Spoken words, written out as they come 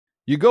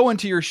You go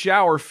into your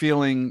shower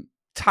feeling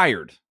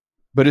tired,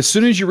 but as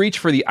soon as you reach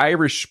for the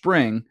Irish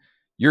Spring,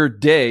 your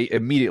day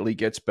immediately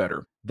gets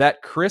better.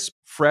 That crisp,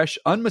 fresh,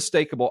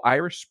 unmistakable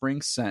Irish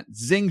Spring scent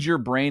zings your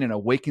brain and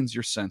awakens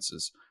your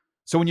senses.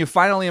 So when you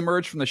finally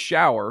emerge from the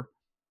shower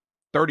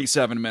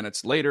 37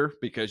 minutes later,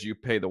 because you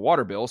pay the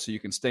water bill so you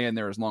can stay in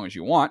there as long as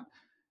you want,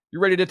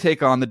 you're ready to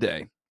take on the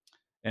day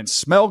and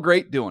smell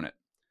great doing it.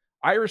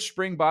 Irish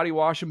Spring Body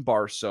Wash and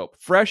Bar Soap.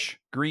 Fresh,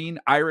 green,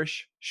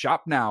 Irish.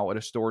 Shop now at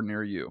a store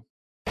near you.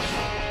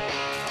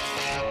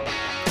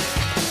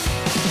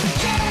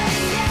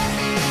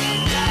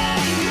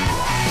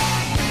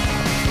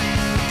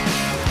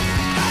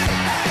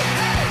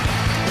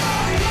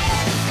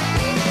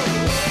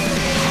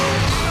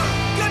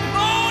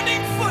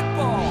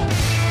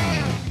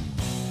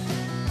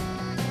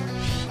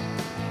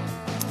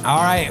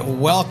 All right,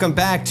 welcome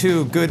back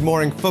to Good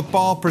Morning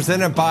Football,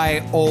 presented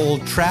by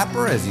Old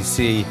Trapper. As you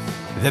see,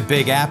 the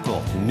Big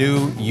Apple,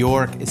 New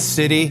York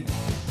City,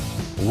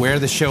 where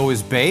the show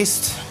is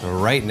based.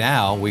 Right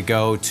now, we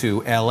go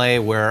to L.A.,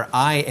 where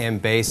I am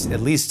based,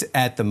 at least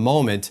at the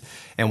moment.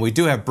 And we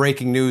do have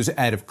breaking news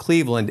out of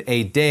Cleveland,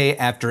 a day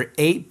after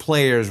 8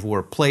 players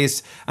were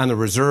placed on the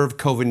reserve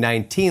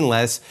COVID-19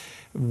 list.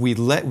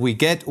 We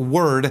get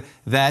word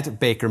that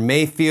Baker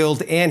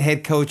Mayfield and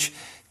head coach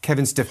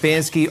Kevin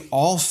Stefanski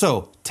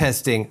also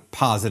testing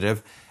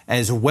positive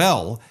as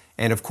well.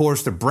 And of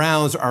course, the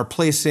Browns are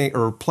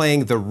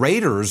playing the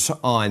Raiders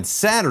on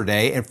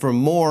Saturday. And for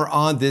more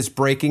on this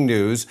breaking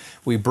news,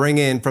 we bring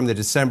in from the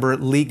December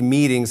league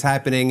meetings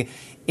happening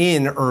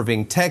in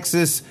Irving,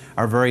 Texas,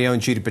 our very own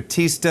Judy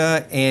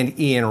Batista and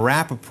Ian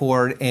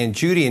Rappaport. And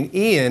Judy and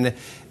Ian,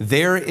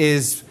 there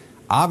is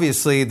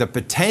obviously the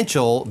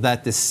potential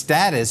that the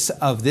status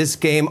of this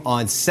game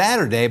on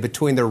Saturday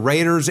between the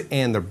Raiders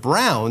and the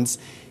Browns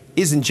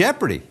is in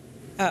jeopardy.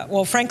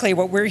 Well, frankly,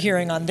 what we're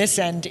hearing on this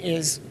end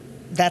is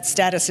that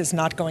status is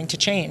not going to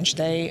change.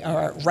 They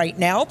are right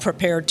now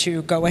prepared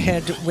to go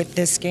ahead with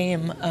this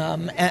game.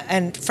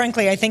 And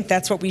frankly, I think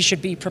that's what we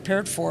should be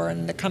prepared for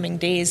in the coming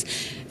days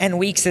and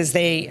weeks as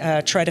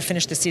they try to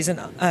finish the season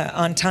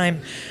on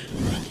time.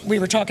 We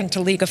were talking to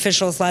league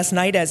officials last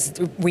night as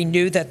we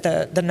knew that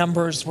the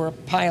numbers were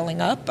piling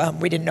up.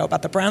 We didn't know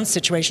about the Browns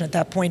situation at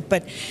that point,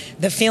 but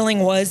the feeling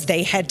was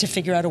they had to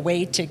figure out a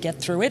way to get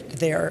through it.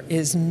 There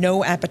is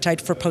no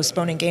appetite for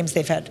postponing games.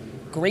 They've had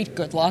great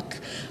good luck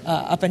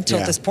up until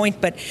this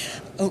point. But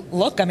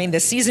look, I mean,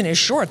 the season is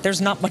short. There's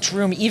not much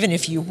room, even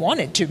if you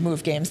wanted to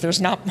move games, there's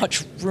not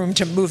much room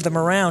to move them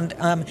around.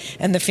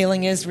 And the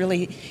feeling is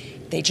really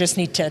they just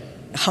need to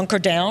hunker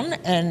down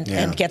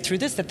and get through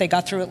this, that they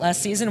got through it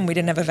last season and we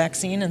didn't have a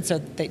vaccine, and so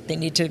they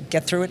need to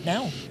get through it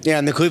now. Yeah,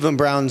 and the Cleveland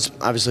Browns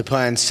obviously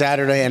play on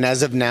Saturday, and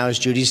as of now, as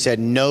Judy said,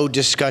 no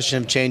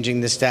discussion of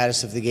changing the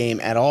status of the game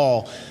at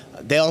all.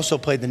 They also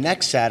play the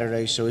next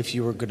Saturday, so if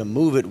you were going to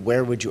move it,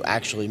 where would you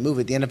actually move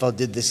it? The NFL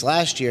did this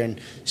last year and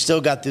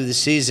still got through the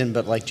season,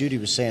 but like Judy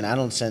was saying, I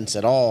don't sense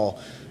at all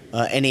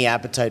any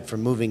appetite for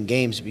moving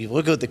games. If you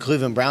look at the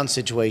Cleveland Browns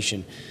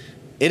situation,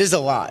 it is a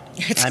lot.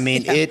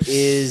 It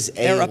is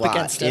a lot. Up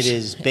against it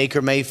is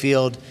Baker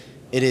Mayfield.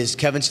 It is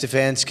Kevin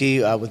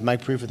Stefanski with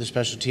Mike Priefer, the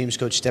special teams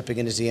coach, stepping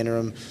in as the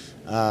interim.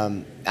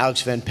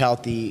 Alex Van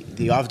Pelt, the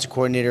offensive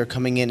coordinator,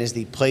 coming in as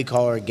the play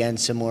caller, again,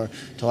 similar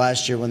to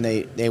last year when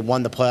they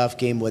won the playoff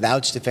game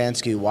without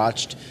Stefanski, who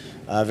watched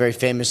very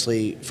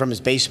famously from his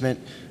basement.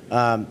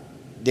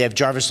 They have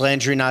Jarvis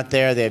Landry not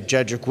there. They have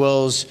Jedrick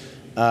Wills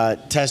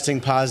testing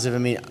positive.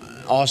 I mean,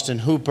 Austin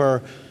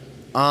Hooper,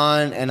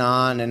 on and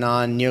on and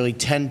on. Nearly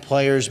 10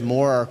 players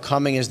more are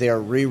coming as they are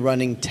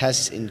rerunning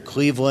tests in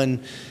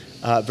Cleveland.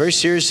 Very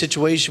serious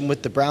situation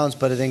with the Browns,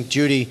 but I think,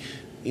 Judy,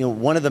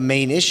 one of the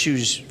main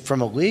issues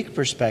from a league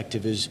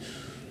perspective is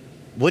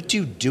what do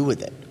you do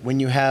with it when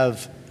you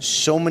have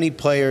so many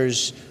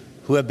players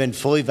who have been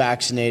fully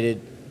vaccinated?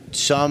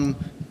 Some,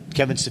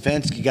 Kevin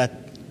Stefanski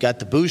got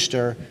the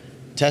booster,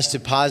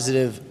 tested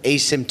positive,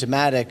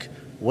 asymptomatic.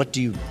 What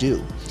do you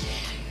do?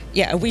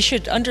 Yeah, we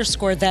should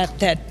underscore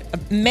that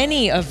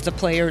many of the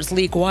players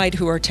league-wide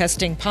who are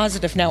testing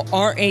positive now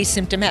are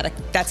asymptomatic.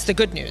 That's the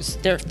good news.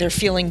 They're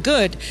feeling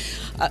good.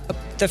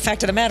 The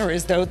fact of the matter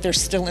is, though, they're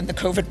still in the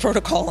COVID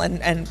protocol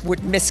and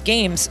would miss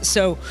games.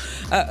 So,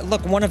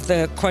 look, one of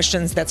the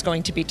questions that's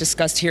going to be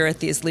discussed here at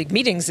these league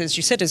meetings, as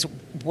you said, is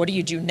what do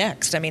you do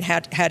next? I mean,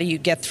 how do you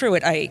get through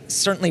it? I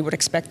certainly would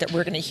expect that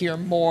we're going to hear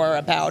more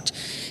about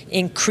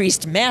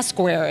increased mask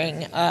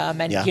wearing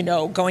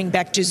going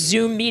back to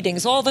Zoom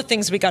meetings, all the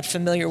things we got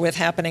familiar with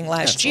happening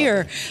last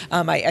year.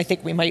 I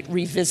think we might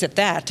revisit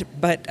that.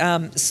 But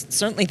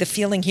certainly the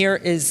feeling here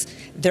is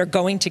they're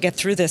going to get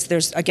through this.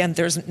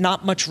 There's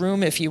not much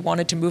room if you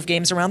wanted to move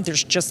games around.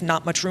 There's just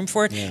not much room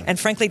for it. Yeah. And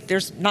frankly,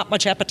 there's not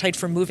much appetite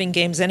for moving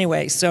games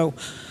anyway. So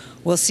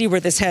we'll see where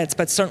this heads.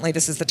 But certainly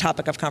this is the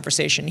topic of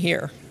conversation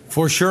here.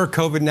 For sure,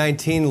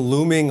 COVID-19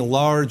 looming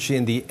large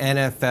in the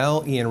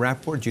NFL. Ian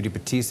Rapoport, Judy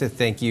Battista,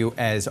 thank you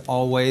as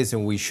always.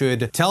 And we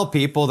should tell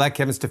people that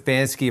Kevin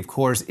Stefanski, of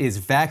course, is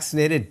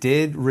vaccinated,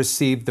 did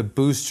receive the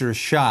booster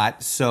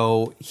shot.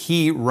 So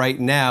he right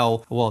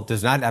now,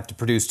 does not have to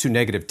produce 2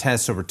 negative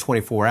tests over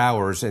 24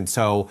 hours. And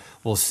so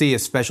we'll see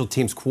if special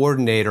teams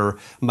coordinator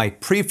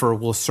Mike Priefer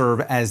will serve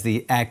as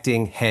the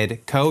acting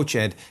head coach.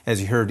 And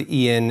as you heard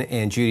Ian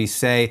and Judy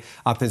say,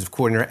 offensive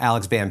coordinator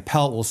Alex Van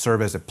Pelt will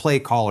serve as a play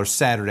caller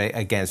Saturday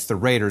against the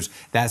Raiders.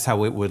 That's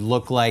how it would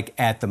look like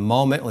at the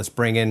moment. Let's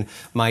bring in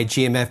my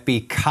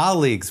GMFB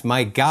colleagues,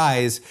 my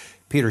guys,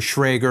 Peter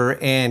Schrager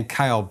and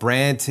Kyle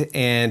Brandt.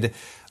 And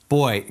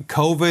boy,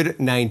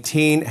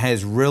 COVID-19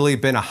 has really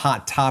been a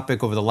hot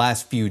topic over the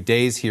last few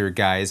days here,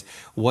 guys.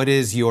 What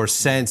is your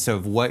sense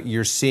of what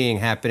you're seeing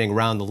happening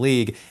around the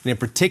league, and in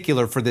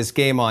particular for this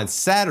game on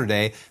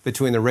Saturday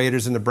between the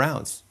Raiders and the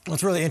Browns? Well,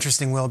 it's really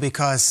interesting, Will,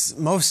 because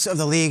most of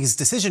the league's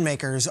decision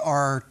makers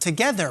are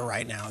together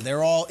right now.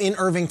 They're all in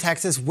Irving,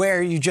 Texas,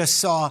 where you just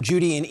saw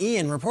Judy and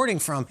Ian reporting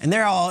from. And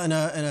they're all in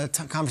a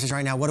conversation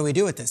right now. What do we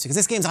do with this? Because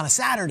this game's on a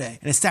Saturday,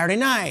 and it's Saturday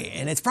night,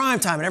 and it's prime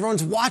time, and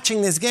everyone's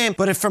watching this game.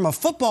 But if from a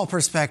football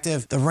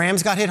perspective, the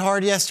Rams got hit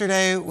hard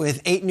yesterday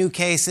with 8 new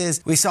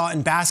cases. We saw it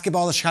in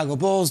basketball, the Chicago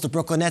Bulls, the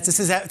Brooklyn Nets.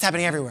 It's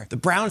happening everywhere. The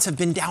Browns have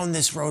been down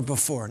this road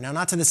before. Now,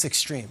 not to this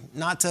extreme,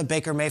 not to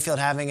Baker Mayfield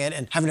having it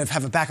and having to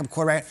have a backup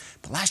quarterback,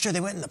 but last year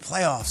they went in the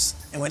playoffs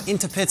and went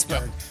into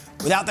Pittsburgh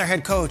without their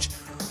head coach,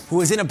 who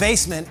was in a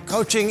basement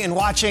coaching and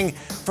watching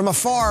from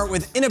afar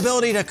with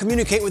inability to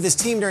communicate with his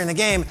team during the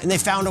game, and they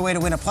found a way to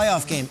win a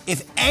playoff game.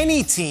 If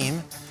any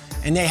team,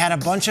 and they had a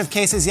bunch of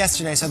cases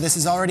yesterday, so this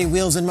is already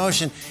wheels in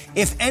motion,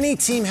 if any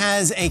team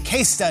has a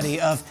case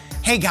study of,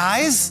 hey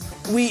guys,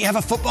 we have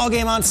a football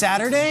game on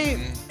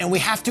Saturday and we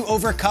have to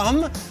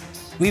overcome,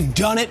 we've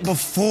done it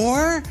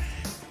before,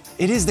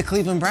 it is the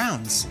Cleveland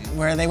Browns,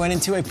 where they went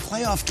into a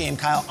playoff game,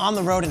 Kyle, on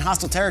the road in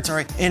hostile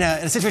territory, in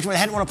a situation where they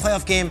hadn't won a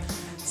playoff game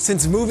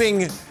since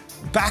moving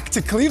back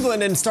to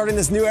Cleveland and starting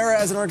this new era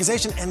as an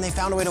organization, and they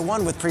found a way to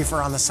win with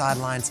Priefer on the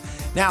sidelines.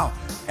 Now,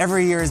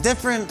 every year is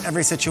different,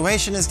 every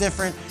situation is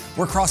different.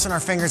 We're crossing our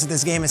fingers that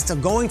this game is still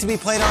going to be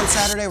played on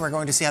Saturday. We're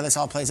going to see how this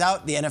all plays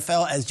out. The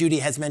NFL, as Judy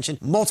has mentioned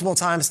multiple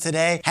times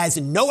today, has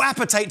no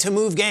appetite to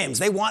move games.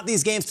 They want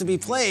these games to be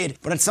played,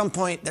 but at some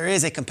point there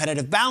is a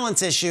competitive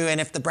balance issue, and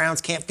if the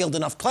Browns can't field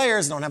enough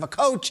players, don't have a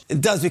coach,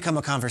 it does become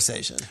a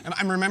conversation.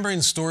 I'm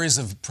remembering stories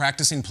of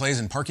practicing plays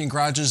in parking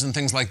garages and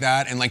things like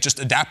that, and like just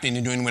adapting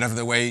and doing whatever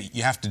the way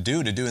you have to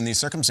do in these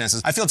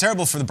circumstances. I feel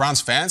terrible for the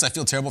Browns fans. I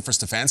feel terrible for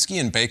Stefanski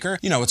and Baker.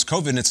 You know, it's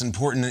COVID and it's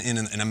important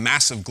in a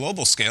massive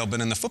global scale,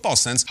 but in the football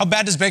sense, how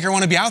bad does Baker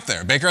want to be out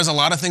there? Baker has a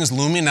lot of things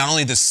looming, not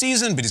only this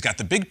season, but he's got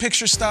the big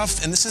picture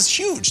stuff, and this is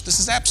huge. This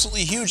is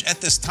absolutely huge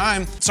at this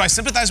time. So I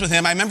sympathize with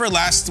him. I remember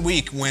last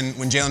week when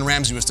Jalen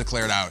Ramsey was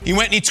declared out. He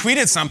went and he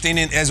tweeted something,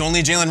 as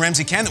only Jalen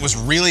Ramsey can, that was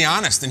really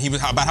honest, and he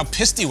was about how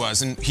pissed he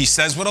was. And he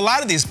says what a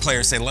lot of these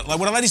players say, what a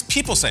lot of these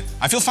people say.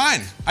 I feel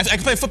fine. I can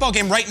play a football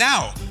game right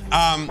now.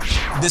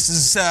 This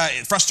is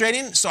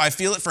frustrating, so I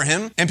feel it for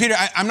him. And Peter,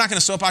 I'm not going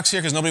to soapbox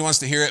here because nobody wants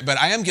to hear it, but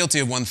I am guilty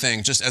of one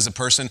thing, just as a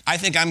person. I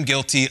think I'm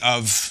guilty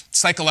of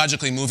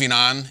psychologically moving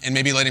on and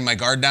maybe letting my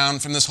guard down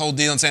from this whole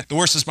deal and saying, the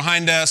worst is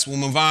behind us, we'll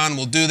move on,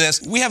 we'll do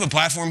this. We have a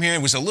platform here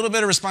with a little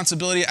bit of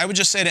responsibility. I would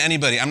just say to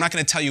anybody, I'm not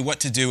going to tell you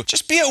what to do.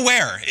 Just be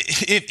aware.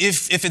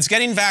 If it's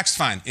getting vaxxed,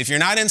 fine. If you're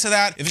not into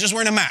that, if it's just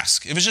wearing a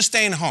mask, if it's just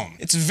staying home.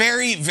 It's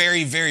very,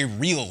 very, very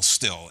real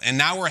still. And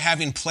now we're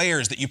having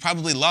players that you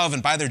probably love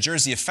and buy their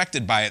jersey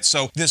affected by it.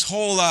 So this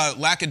whole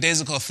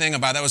lackadaisical thing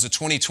about that was a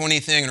 2020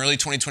 thing and early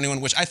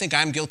 2021, which I think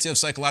I'm guilty of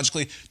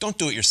psychologically, don't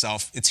do it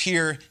yourself. It's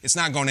here. It's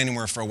not going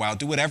anywhere for a while.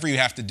 Do whatever you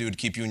have to do to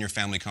keep you and your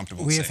family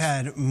comfortable. We have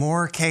had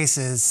more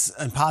cases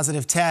and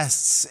positive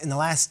tests in the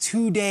last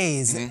 2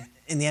 days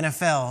in the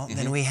NFL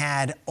than we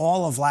had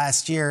all of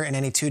last year in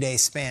any 2-day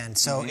span.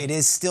 So it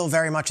is still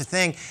very much a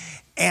thing.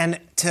 And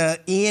to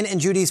Ian and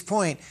Judy's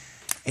point,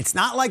 it's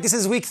not like this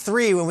is week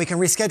 3 when we can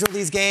reschedule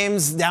these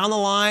games down the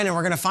line and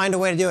we're going to find a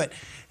way to do it.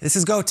 This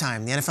is go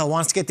time. The NFL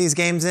wants to get these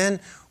games in.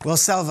 Will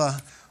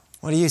Selva,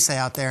 what do you say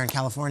out there in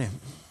California?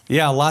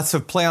 Yeah, lots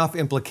of playoff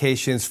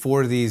implications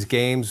for these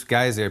games.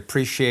 Guys, I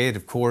appreciate,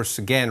 of course,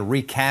 again,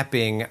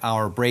 recapping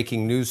our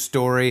breaking news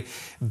story.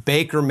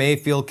 Baker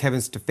Mayfield,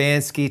 Kevin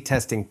Stefanski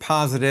testing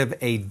positive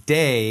a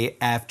day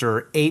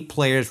after 8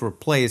 players were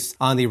placed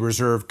on the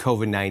reserve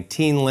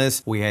COVID-19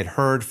 list. We had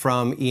heard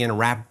from Ian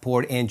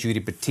Rapoport and Judy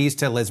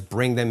Battista. Let's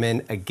bring them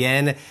in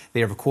again.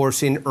 They are, of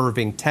course, in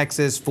Irving,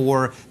 Texas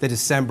for the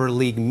December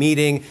league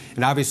meeting.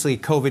 And obviously,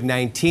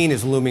 COVID-19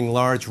 is looming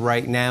large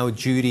right now,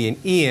 Judy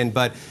and Ian,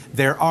 but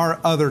there are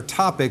other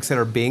topics that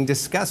are being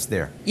discussed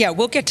there. Yeah,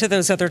 we'll get to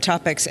those other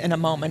topics in a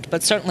moment,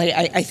 but certainly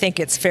I think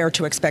it's fair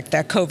to expect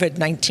that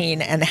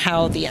COVID-19 and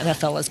how the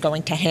NFL is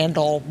going to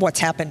handle what's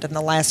happened in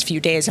the last few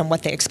days and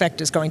what they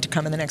expect is going to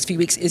come in the next few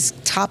weeks is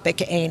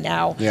topic A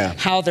now. Yeah.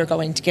 How they're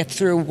going to get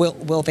through.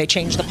 Will they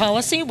change the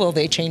policy? Will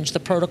they change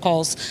the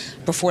protocols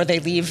before they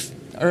leave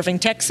Irving,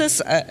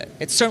 Texas.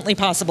 It's certainly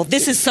possible.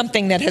 This is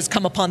something that has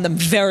come upon them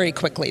very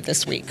quickly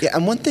this week. Yeah,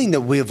 and one thing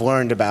that we have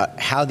learned about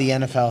how the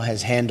NFL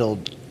has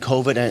handled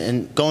COVID,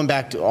 and going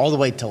back to all the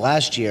way to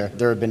last year,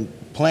 there have been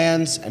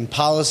plans and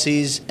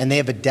policies, and they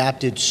have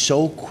adapted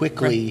so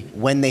quickly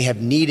when they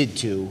have needed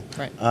to.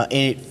 Right. And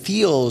it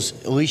feels,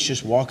 at least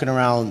just walking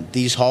around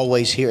these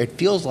hallways here, it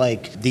feels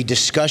like the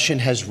discussion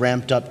has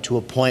ramped up to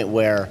a point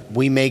where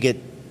we may get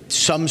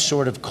some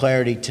sort of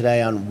clarity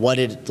today on what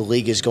the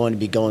league is going to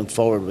be going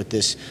forward with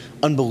this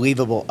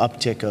unbelievable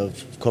uptick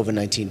of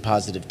COVID-19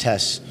 positive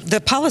tests.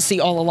 The policy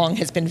all along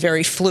has been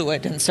very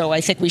fluid, and so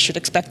I think we should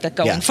expect that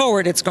going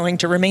forward it's going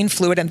to remain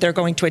fluid, and they're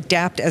going to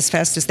adapt as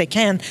fast as they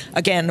can,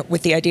 again,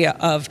 with the idea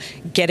of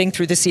getting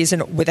through the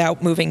season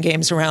without moving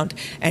games around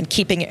and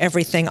keeping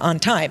everything on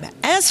time.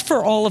 As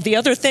for all of the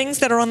other things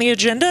that are on the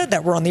agenda,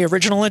 that were on the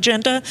original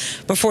agenda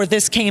before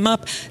this came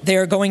up,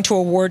 they're going to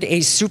award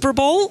a Super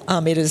Bowl.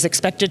 It is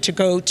expected to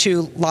go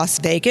to Las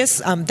Vegas.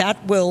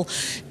 That will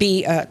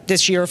be,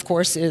 this year, of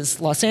course, is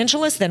Los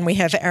Angeles. Then we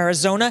have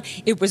Arizona.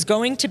 It was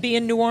going to be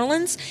in New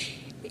Orleans.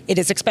 It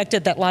is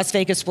expected that Las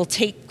Vegas will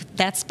take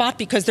that spot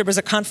because there was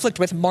a conflict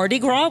with Mardi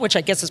Gras, which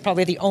I guess is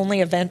probably the only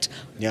event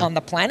on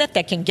the planet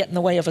that can get in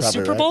the way of a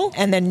Super Bowl. Right.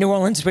 And then New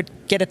Orleans would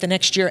get it the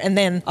next year. And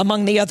then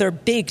among the other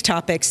big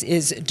topics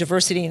is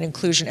diversity and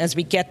inclusion as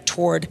we get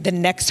toward the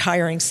next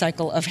hiring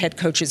cycle of head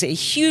coaches. A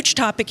huge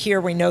topic here.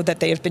 We know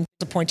that they have been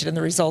disappointed in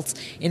the results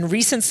in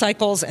recent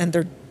cycles, and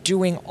they're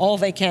doing all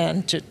they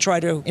can to try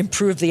to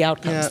improve the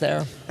outcomes there.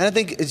 And I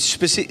think it's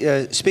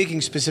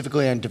speaking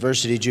specifically on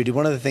diversity, Judy,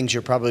 one of the things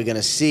you're probably going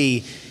to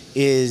see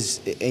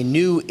is a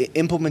new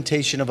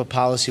implementation of a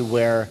policy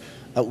where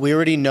we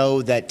already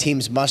know that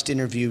teams must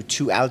interview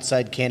 2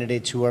 outside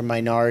candidates who are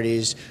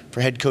minorities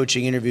for head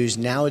coaching interviews.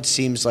 Now it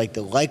seems like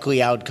the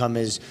likely outcome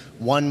is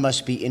one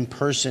must be in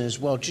person as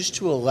well, just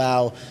to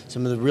allow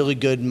some of the really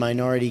good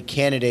minority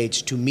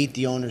candidates to meet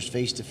the owners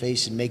face to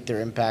face and make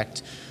their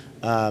impact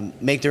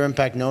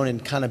known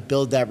and kind of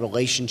build that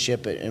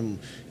relationship and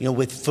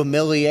with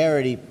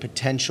familiarity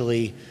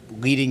potentially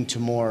leading to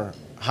more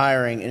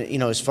hiring.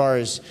 And as far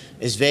as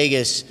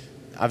Vegas,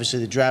 obviously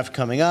the draft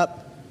coming up,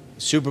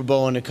 Super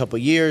Bowl in a couple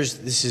years,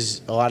 this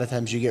is a lot of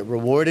times you get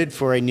rewarded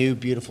for a new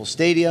beautiful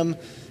stadium.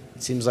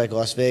 It seems like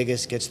Las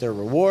Vegas gets their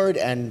reward,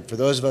 and for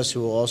those of us who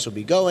will also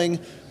be going,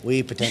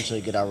 we potentially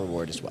get our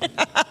reward as well.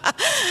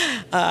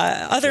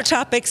 Other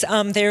topics,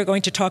 they're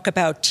going to talk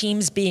about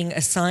teams being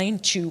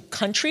assigned to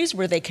countries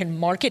where they can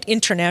market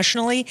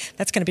internationally.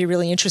 That's going to be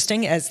really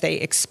interesting as they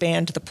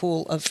expand the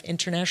pool of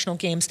international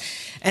games.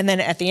 And then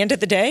at the end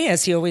of the day,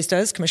 as he always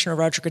does, Commissioner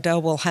Roger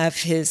Goodell will have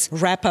his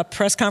wrap-up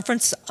press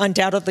conference.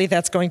 Undoubtedly,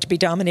 that's going to be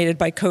dominated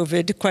by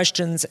COVID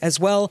questions as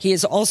well. He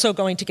is also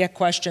going to get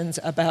questions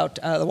about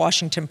the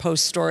Washington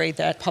Post story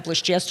that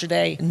published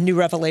yesterday, new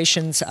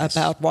revelations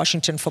about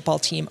Washington football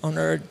team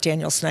owner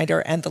Daniel Snyder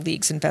and the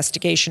league's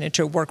investigation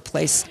into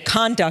workplace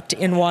conduct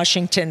in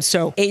Washington.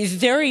 So a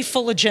very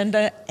full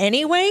agenda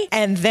anyway.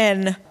 And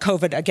then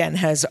COVID, again,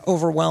 has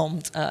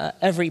overwhelmed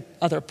every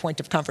other point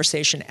of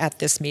conversation at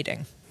this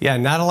meeting. Yeah,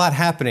 not a lot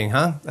happening,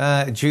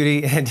 huh?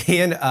 Judy and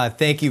Ian,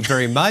 thank you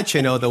very much.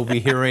 I know they'll be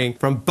hearing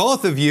from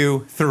both of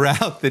you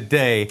throughout the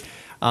day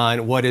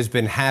on what has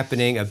been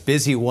happening, a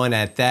busy one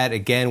at that,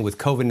 again, with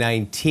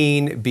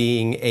COVID-19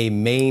 being a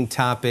main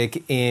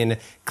topic in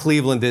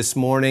Cleveland this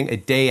morning, a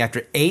day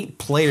after 8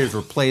 players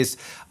were placed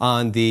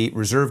on the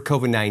reserve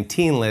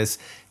COVID-19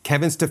 list.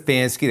 Kevin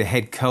Stefanski, the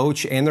head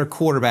coach, and their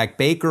quarterback,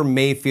 Baker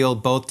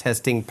Mayfield, both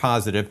testing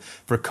positive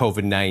for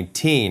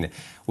COVID-19.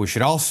 We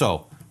should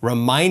also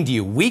remind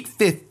you, Week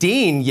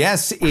 15,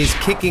 yes, is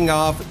kicking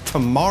off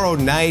tomorrow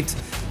night.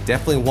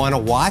 Definitely want to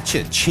watch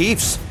it.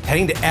 Chiefs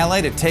heading to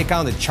LA to take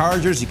on the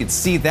Chargers. You can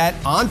see that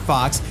on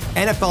Fox,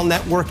 NFL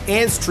Network,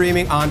 and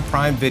streaming on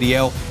Prime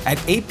Video at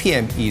 8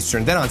 p.m.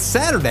 Eastern. Then on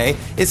Saturday,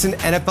 it's an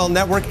NFL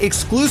Network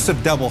exclusive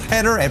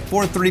doubleheader at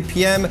 4:30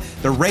 p.m.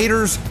 The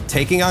Raiders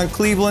taking on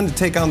Cleveland to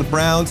take on the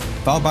Browns,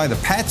 followed by the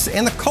Pats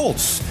and the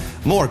Colts.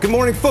 More Good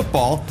Morning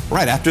Football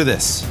right after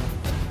this.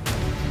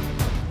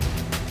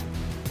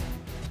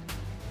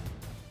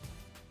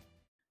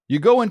 You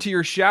go into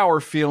your shower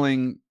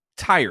feeling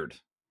tired,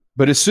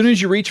 but as soon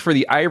as you reach for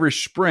the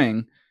Irish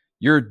Spring,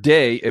 your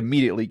day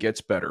immediately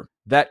gets better.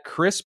 That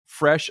crisp,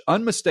 fresh,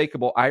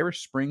 unmistakable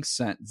Irish Spring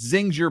scent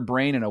zings your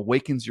brain and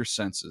awakens your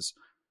senses.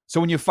 So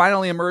when you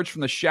finally emerge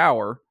from the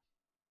shower,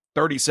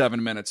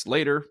 37 minutes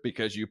later,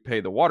 because you pay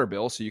the water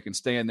bill so you can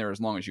stay in there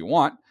as long as you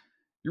want,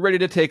 you're ready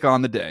to take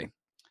on the day.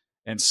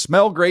 And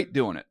smell great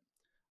doing it.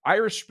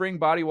 Irish Spring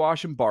Body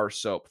Wash and Bar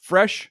Soap.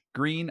 Fresh,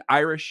 green,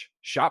 Irish.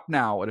 Shop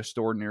now at a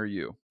store near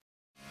you.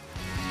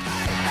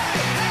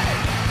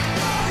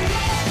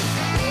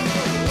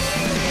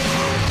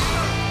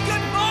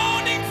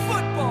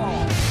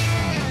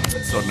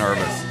 So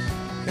nervous.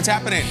 It's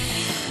happening.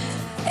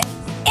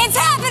 It's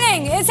happening!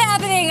 morning. It's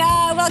happening.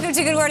 Welcome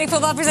to Good Morning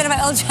Football, presented by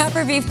Old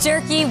Trapper Beef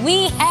Jerky.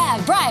 We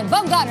have Brian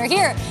Bumgarner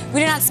here. We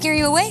did not scare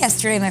you away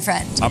yesterday, my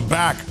friend. I'm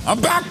back,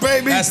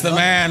 baby. That's the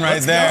man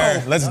right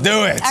there. Let's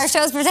do it. Our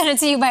show is presented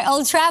to you by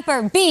Old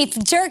Trapper Beef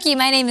Jerky.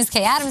 My name is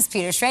Kay Adams,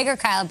 Peter Schrager,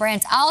 Kyle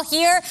Brandt, all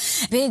here.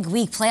 Big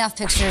week playoff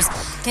pictures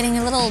getting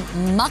a little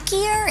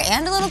muckier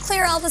and a little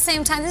clearer all at the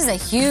same time. This is a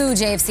huge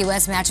AFC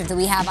West matchup that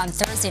we have on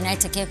Thursday night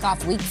to kick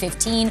off Week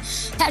 15.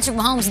 Patrick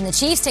Mahomes and the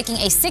Chiefs taking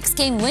a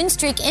 6-game win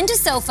streak into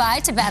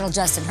SoFi to battle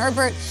Justin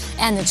Herbert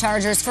and the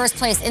Chargers. First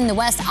place in the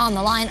West on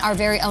the line. Our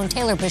very own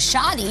Taylor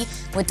Bisciotti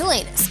with the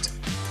latest.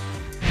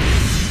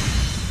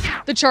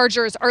 The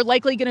Chargers are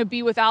likely going to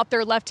be without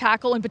their left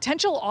tackle and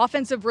potential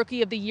Offensive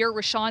Rookie of the Year,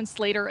 Rashawn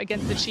Slater,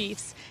 against the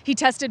Chiefs. He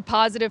tested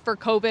positive for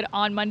COVID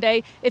on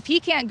Monday. If he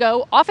can't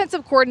go,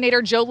 offensive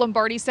coordinator Joe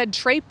Lombardi said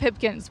Trey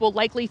Pipkins will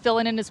likely fill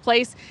in his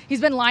place.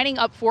 He's been lining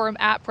up for him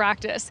at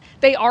practice.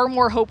 They are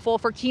more hopeful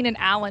for Keenan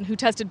Allen, who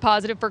tested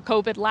positive for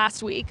COVID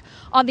last week.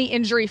 On the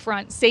injury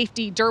front,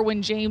 safety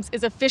Derwin James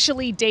is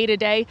officially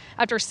day-to-day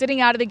after sitting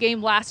out of the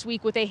game last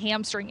week with a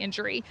hamstring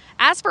injury.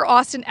 As for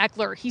Austin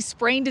Eckler, he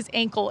sprained his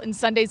ankle in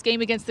Sunday's game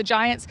against the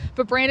Giants,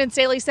 but Brandon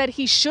Staley said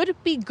he should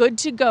be good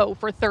to go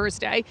for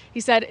Thursday. He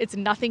said it's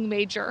nothing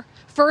major.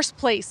 First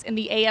place in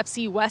the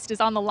AFC West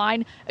is on the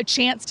line, a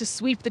chance to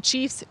sweep the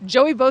Chiefs.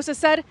 Joey Bosa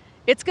said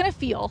it's going to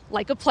feel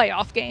like a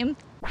playoff game.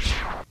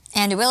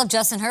 And it will if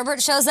Justin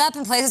Herbert shows up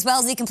and plays as well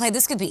as he can play.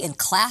 This could be a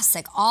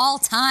classic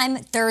all-time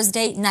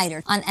Thursday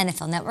nighter on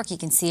NFL Network. You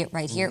can see it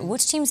right here.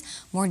 Which team's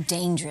more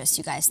dangerous,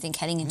 you guys think,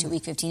 heading into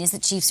Week 15? Is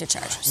it Chiefs or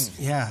Chargers?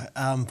 Yeah,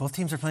 both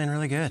teams are playing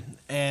really good.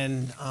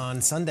 And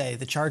on Sunday,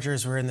 the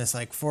Chargers were in this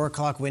 4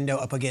 o'clock window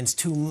up against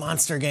 2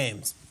 monster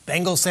games.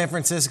 Bengals, San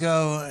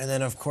Francisco, and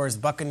then, of course,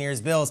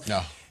 Buccaneers, Bills.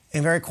 No.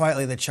 And very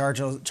quietly, the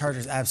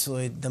Chargers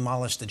absolutely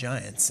demolished the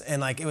Giants.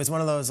 And it was one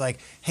of those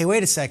hey,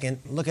 wait a second,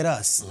 look at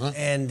us.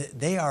 And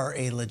they are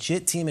a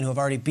legit team and who have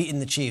already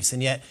beaten the Chiefs.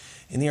 And yet,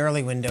 in the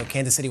early window,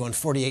 Kansas City won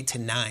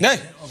 48-9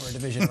 over a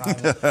division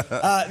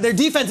rival. Their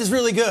defense is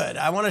really good.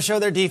 I want to show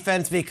their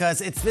defense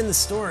because it's been the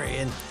story.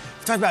 And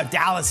we talked about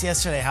Dallas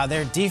yesterday, how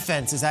their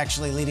defense is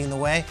actually leading the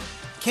way.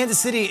 Kansas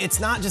City,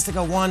 it's not just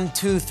a 1,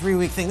 2, 3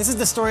 week thing. This is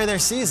the story of their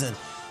season.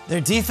 Their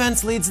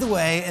defense leads the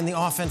way and the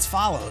offense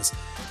follows.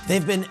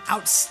 They've been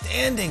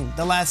outstanding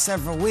the last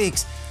several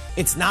weeks.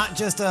 It's not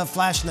just a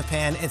flash in the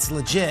pan, it's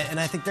legit. And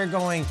I think they're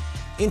going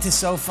into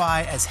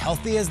SoFi as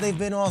healthy as they've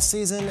been all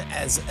season,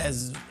 as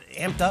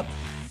amped up.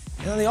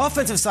 And on the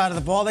offensive side of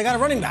the ball, they got a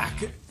running back.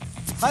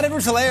 Clyde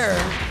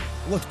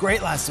Edwards-Helaire looked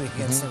great last week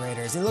against the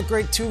Raiders. He looked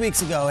great 2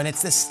 weeks ago, and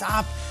it's this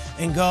stop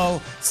and go,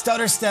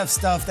 stutter step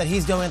stuff that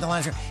he's doing at the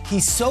line.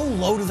 He's so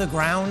low to the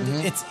ground.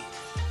 It's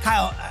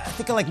Kyle, I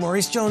think of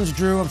Maurice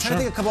Jones-Drew. I'm trying to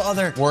think of a couple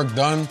other. Work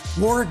done,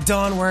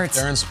 where it's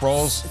Darren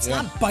Sproles. It's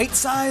not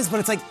bite-sized,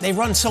 but it's they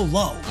run so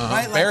low,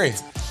 right?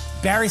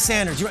 Barry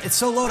Sanders. It's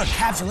so low to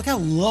capture. Look how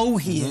low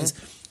he is.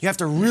 You have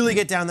to really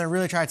get down there,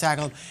 really try to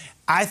tackle him.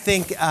 I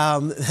think,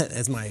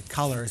 as my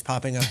collar is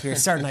popping up here,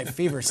 Saturday Night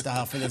Fever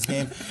style for this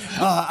game,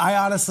 I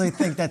honestly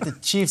think that the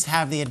Chiefs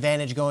have the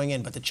advantage going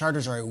in, but the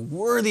Chargers are a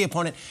worthy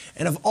opponent.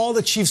 And of all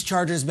the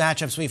Chiefs-Chargers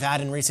matchups we've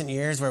had in recent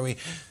years where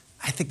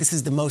I think this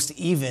is the most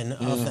even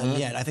of them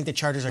yet. I think the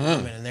Chargers are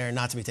coming, and they're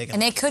not to be taken.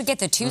 And they could get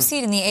the 2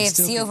 seed in the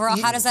AFC overall.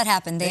 How does that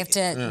happen? They have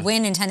to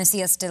win, and Tennessee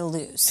has to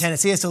lose.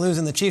 Tennessee has to lose,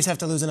 and the Chiefs have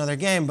to lose another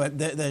game, but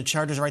the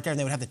Chargers are right there, and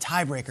they would have the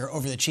tiebreaker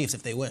over the Chiefs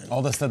if they win. All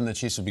of a sudden, the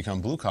Chiefs would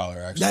become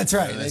blue-collar, actually. That's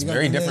right. It's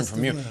very different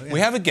from you.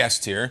 We have a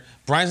guest here.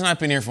 Brian's not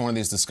been here for one of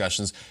these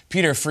discussions.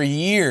 Peter, for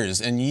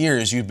years and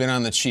years, you've been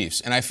on the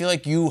Chiefs, and I feel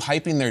like you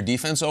hyping their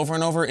defense over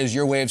and over is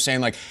your way of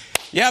saying,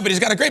 yeah, but he's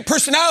got a great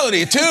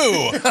personality,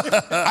 too.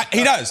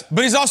 He does.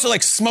 But he's also,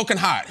 smoking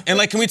hot. And,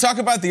 can we talk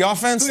about the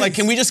offense?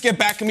 Can we just get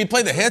back? Can we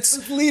play the hits?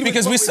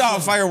 Because we saw a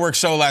fireworks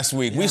show last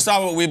week. Yeah. We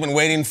saw what we've been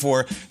waiting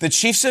for. The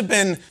Chiefs have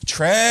been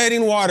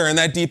treading water in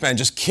that deep end,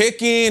 just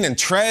kicking and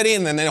treading,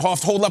 and then they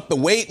have to hold up the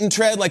weight and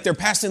tread like they're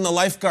passing the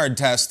lifeguard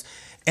test.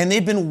 And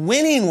they've been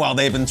winning while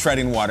they've been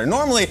treading water.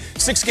 Normally,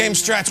 6-game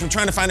stretch, we're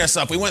trying to find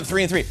ourselves. We went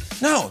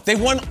 3-3. No, they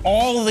won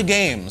all the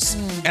games.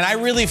 And I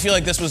really feel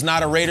like this was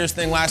not a Raiders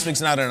thing last week.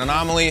 It's not an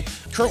anomaly.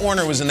 Kurt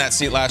Warner was in that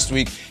seat last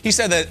week. He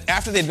said that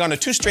after they'd gone to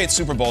 2 straight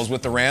Super Bowls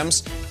with the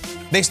Rams,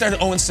 they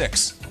started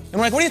 0-6. And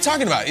we're like, what are you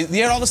talking about?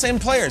 You had all the same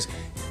players.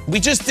 We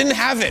just didn't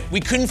have it. We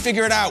couldn't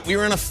figure it out. We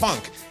were in a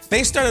funk.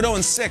 They started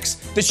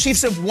 0-6. The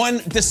Chiefs have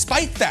won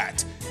despite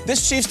that.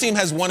 This Chiefs team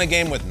has won a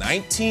game with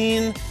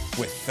 19,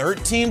 with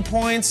 13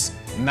 points.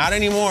 Not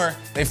anymore.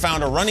 They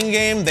found a running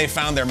game. They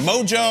found their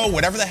mojo,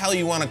 whatever the hell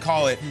you want to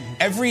call it.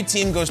 Every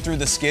team goes through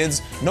the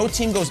skids. No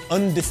team goes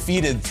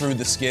undefeated through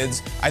the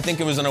skids. I think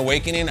it was an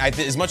awakening.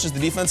 As much as the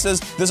defense is,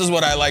 this is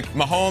what I like.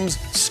 Mahomes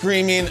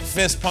screaming,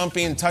 fist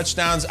pumping,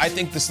 touchdowns. I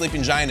think the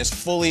sleeping giant is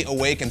fully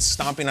awake and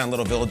stomping on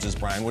little villages,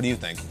 Brian. What do you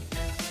think?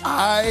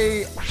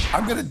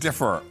 I'm going to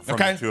differ from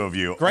the two of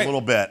you a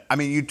little bit. I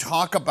mean, you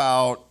talk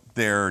about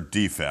their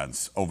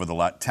defense over the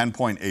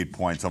 10.8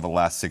 points over the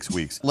last 6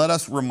 weeks. Let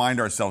us remind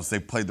ourselves they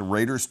played the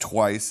Raiders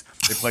twice.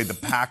 They played the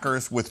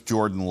Packers with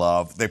Jordan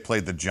Love. They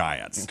played the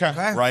Giants.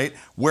 Okay. Right?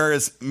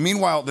 Whereas,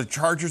 meanwhile, the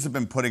Chargers have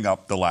been putting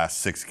up the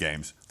last 6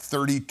 games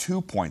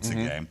 32 points a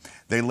game.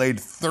 They laid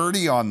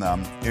 30 on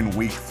them in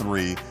week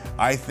 3.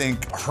 I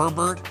think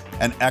Herbert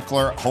and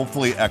Eckler,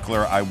 hopefully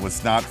Eckler, I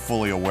was not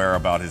fully aware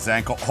about his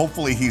ankle.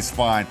 Hopefully he's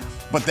fine.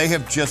 But they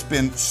have just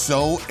been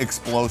so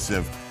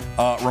explosive.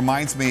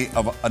 Reminds me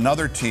of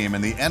another team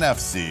in the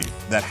NFC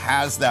that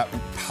has that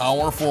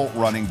powerful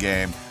running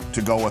game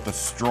to go with a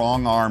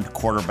strong-armed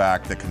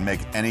quarterback that can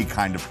make any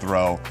kind of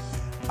throw.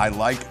 I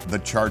like the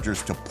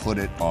Chargers to put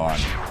it on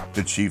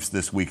the Chiefs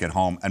this week at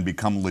home and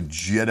become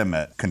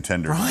legitimate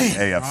contenders in the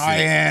AFC.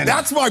 Brian.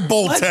 That's my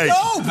bold take.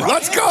 Go, Brian.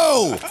 Let's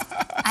go.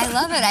 I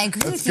love it. I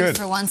agree with you good.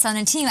 for once on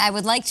a team. I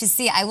would like to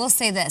see, I will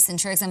say this, and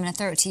Triggs, I'm going to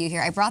throw it to you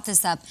here. I brought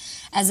this up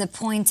as a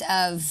point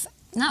of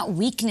not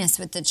weakness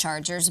with the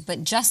Chargers,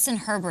 but Justin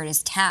Herbert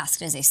is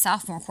tasked as a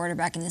sophomore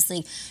quarterback in this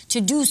league to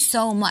do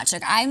so much.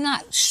 Like, I'm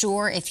not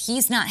sure if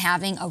he's not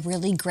having a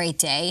really great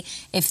day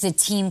if the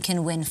team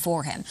can win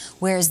for him.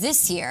 Whereas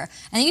this year,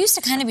 and it used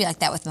to kind of be like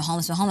that with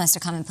Mahomes. Mahomes has to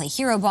come and play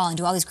hero ball and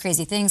do all these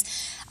crazy things.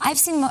 I've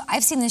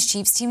seen this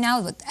Chiefs team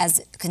now,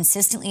 as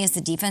consistently as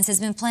the defense has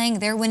been playing,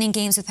 they're winning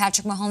games with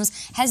Patrick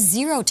Mahomes, has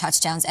 0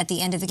 touchdowns at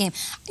the end of the game.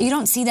 You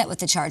don't see that with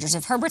the Chargers.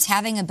 If Herbert's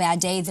having a bad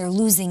day, they're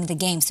losing the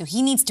game. So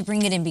he needs to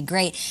bring it and be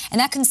great. And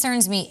that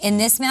concerns me in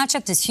this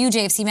matchup, this huge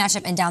AFC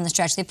matchup, and down the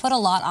stretch. They put a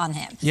lot on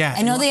him. Yeah.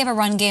 I know they have a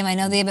run game. I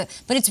know they have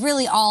but it's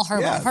really all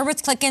Herbert. Yeah. If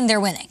Herbert's clicking, they're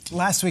winning.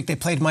 Last week they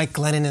played Mike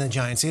Glennon in the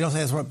Giants. So you don't say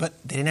this word, but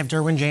they didn't have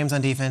Derwin James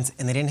on defense,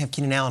 and they didn't have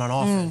Keenan Allen on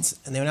offense.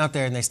 And they went out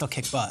there and they still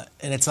kicked butt.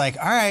 And it's like,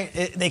 all right,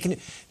 they can.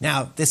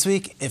 Now, this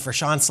week, if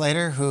Rashawn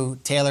Slater, who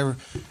Taylor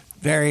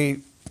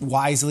very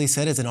wisely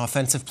said is an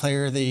offensive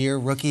player of the year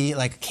rookie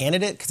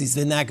candidate because he's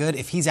been that good,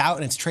 if he's out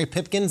and it's Trey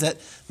Pipkins, that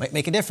might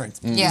make a difference.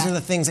 These are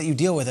the things that you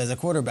deal with as a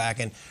quarterback,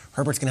 and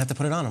Herbert's going to have to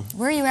put it on him.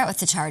 Where are you at with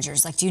the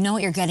Chargers? Do you know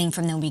what you're getting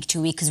from them week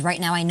to week? Because right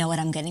now I know what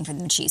I'm getting from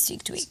the Chiefs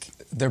week to week.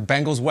 They're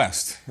Bengals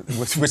West,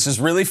 which is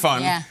really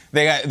fun. Yeah.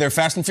 They're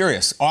fast and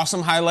furious.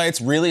 Awesome highlights,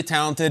 really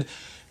talented.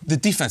 The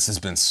defense has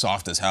been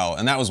soft as hell,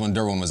 and that was when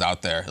Derwin was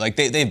out there.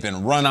 They've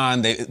been run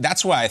on.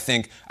 That's why I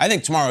think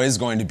tomorrow is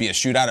going to be a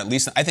shootout. At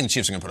least I think the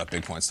Chiefs are going to put up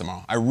big points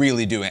tomorrow. I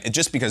really do.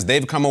 Just because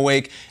they've come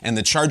awake, and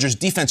the Chargers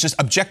defense, just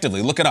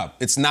objectively, look it up.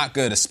 It's not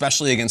good,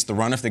 especially against the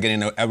run if they're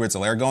getting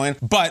Edwards-Helaire going.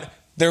 But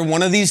they're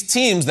one of these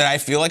teams that I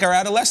feel like are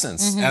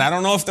adolescents, and I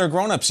don't know if they're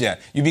grown-ups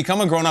yet. You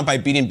become a grown-up by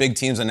beating big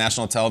teams on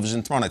national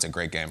television. Tomorrow night's a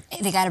great game.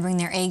 They got to bring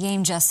their A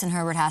game. Justin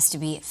Herbert has to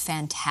be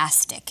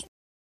fantastic.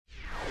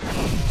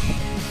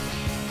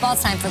 Well,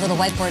 it's time for Little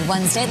Whiteboard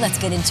Wednesday. Let's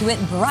get into it.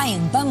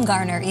 Brian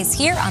Bumgarner is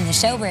here on the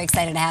show. We're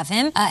excited to have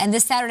him. And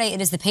this Saturday, it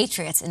is the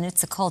Patriots, and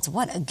it's the Colts.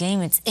 What a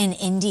game. It's in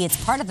Indy.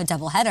 It's part of a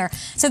doubleheader.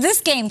 So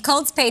this game,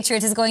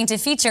 Colts-Patriots, is going to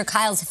feature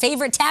Kyle's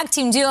favorite tag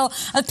team duo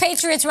of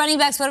Patriots running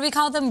backs. What do we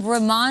call them?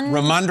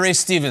 Ramondre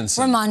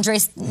Stevenson. No, it's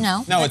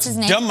that's his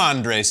name.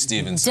 Demondre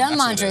Stevenson.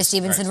 Demondre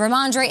Stevenson. Right.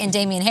 Ramondre and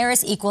Damian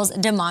Harris equals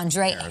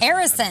Demondre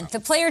Harrison.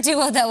 The player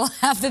duo that will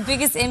have the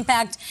biggest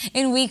impact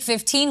in Week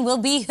 15 will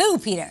be who,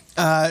 Peter?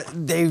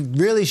 They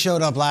really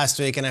showed up last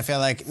week, and I feel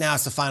like now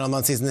it's the final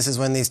month season. This is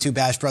when these two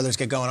Bash brothers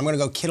get going. I'm going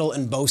to go Kittle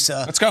and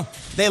Bosa. Let's go.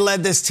 They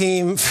led this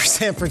team for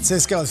San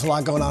Francisco. There's a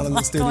lot going on in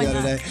the studio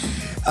today.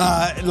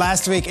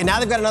 Last week, and now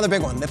they've got another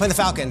big one. They play the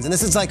Falcons, and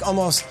this is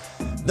almost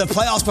the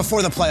playoffs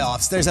before the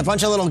playoffs. There's a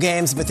bunch of little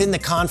games within the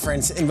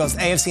conference in both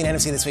AFC and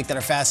NFC this week that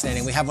are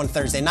fascinating. We have one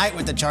Thursday night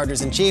with the Chargers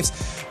and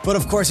Chiefs, but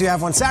of course you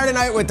have one Saturday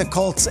night with the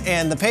Colts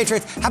and the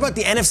Patriots. How about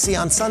the NFC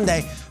on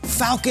Sunday?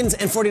 Falcons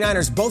and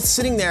 49ers both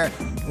sitting there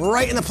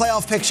right in the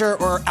playoff picture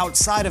or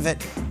outside of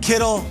it.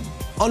 Kittle,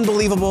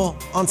 unbelievable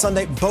on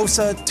Sunday.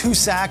 Bosa, 2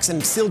 sacks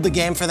and sealed the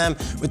game for them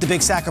with the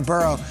big sack of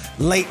Burrow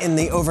late in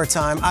the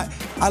overtime.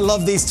 I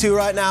love these two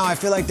right now. I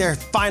feel like they're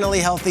finally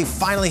healthy,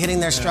 finally hitting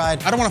their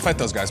stride. I don't want to fight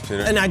those guys,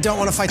 Peter. And I don't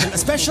want to fight them,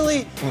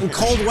 especially in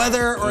cold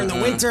weather or in the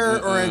winter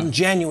or in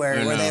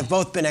January, where they have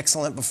both been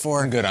excellent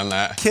before. I'm good on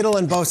that. Kittle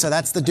and Bosa,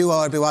 that's the duo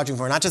I'd be watching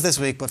for, not just this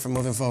week, but for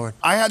moving forward.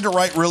 I had to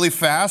write really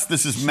fast.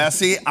 This is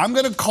messy. I'm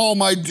going to call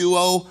my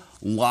duo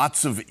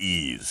Lots of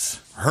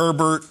Ease.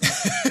 Herbert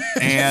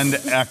and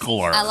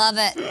Eckler. I love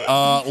it.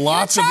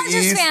 Lots You're a of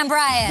Chargers ease. fan,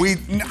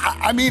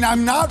 Brian.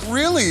 I'm not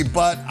really,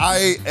 but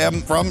I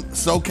am from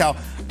SoCal.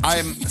 I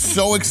am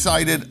so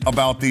excited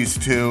about these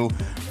two.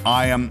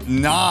 I am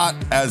not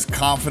as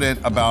confident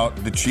about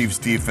the Chiefs'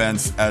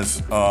 defense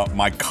as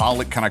my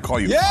colleague. Can I call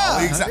you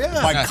colleagues? Yeah.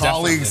 My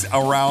colleagues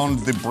around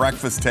the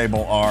breakfast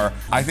table are.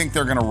 I think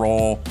they're going to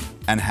roll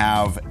and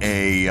have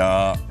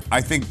a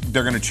I think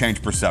they're going to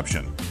change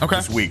perception Okay.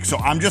 this week. So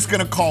I'm just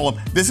going to call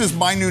them. This is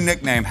my new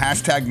nickname.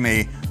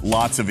 #me.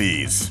 Lots of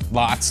ease.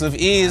 Lots of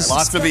ease.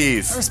 Lots of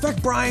ease. I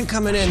respect Brian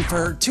coming in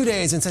for 2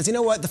 days and says, you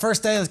know what, the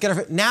first day, let's get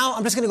our... Now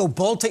I'm just going to go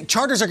bold take.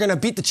 Chargers are going to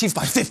beat the Chiefs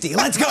by 50.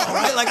 Let's go,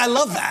 right? Like, I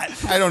love that.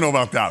 I don't know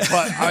about that,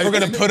 but We're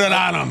going to put it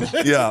on them.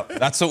 Yeah.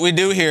 That's what we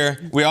do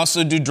here. We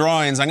also do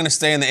drawings. I'm going to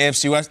stay in the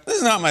AFC West. This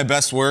is not my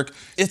best work.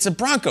 It's a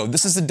Bronco.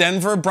 This is a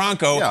Denver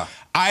Bronco. Yeah.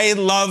 I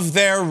love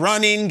their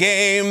running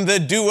game, the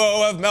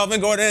duo of Melvin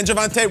Gordon and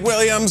Javonte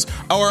Williams,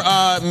 or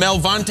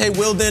Melvante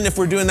Wilden, if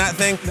we're doing that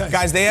thing. Nice.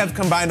 Guys, they have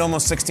combined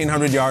almost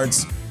 1,600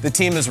 yards. The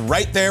team is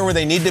right there where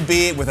they need to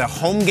be with a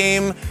home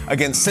game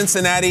against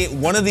Cincinnati.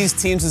 One of these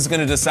teams is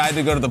going to decide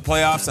to go to the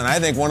playoffs, and I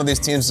think one of these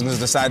teams is going to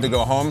decide to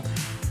go home.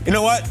 You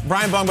know what?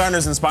 Brian Baumgartner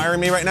is inspiring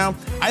me right now.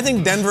 I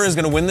think Denver is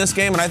going to win this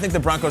game, and I think the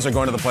Broncos are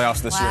going to the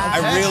playoffs this year.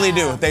 I really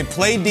do. They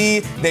play D,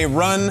 they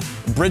run.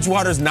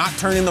 Bridgewater's not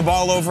turning the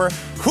ball over.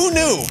 Who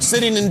knew,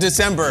 sitting in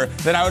December,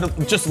 that I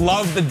would just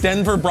love the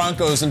Denver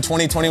Broncos in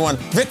 2021?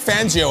 Vic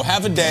Fangio,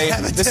 have a day.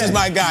 This is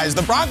my guys.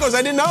 The Broncos,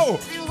 I didn't know.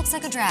 It looks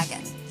like a dragon.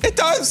 It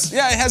does.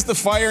 Yeah, it has the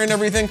fire and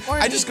everything. Or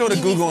I just go to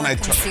Google and I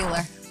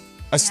concealer.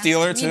 A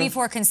Steeler, too?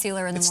 BB4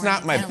 concealer in the it's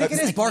morning. Not my... I think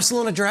it is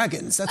Barcelona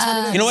Dragons. That's what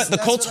it is. You know what? The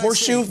Colts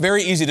horseshoe,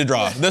 very easy to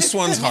draw. This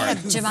one's hard.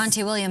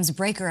 Javonte Williams,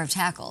 breaker of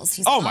tackles.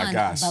 He's oh, my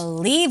gosh.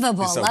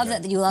 Unbelievable. So love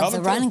good. that you love the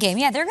run game.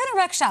 Yeah, they're going to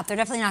wreck shop. They're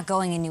definitely not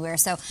going anywhere.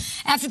 So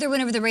after their win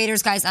over the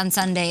Raiders, guys, on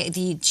Sunday,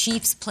 the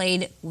Chiefs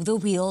played the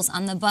Wheels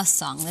on the Bus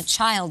song, the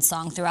child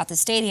song throughout the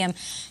stadium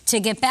to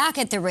get back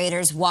at the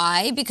Raiders.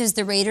 Why? Because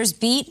the Raiders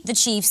beat the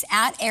Chiefs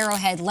at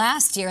Arrowhead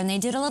last year, and they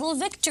did a little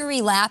victory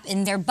lap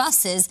in their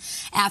buses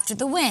after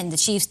the win.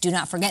 The Chiefs do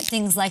not forget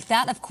things like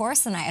that, of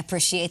course, and I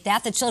appreciate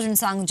that. The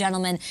children's song,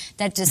 gentlemen,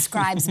 that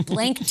describes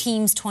blank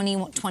team's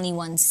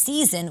 2021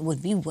 season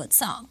would be what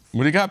song?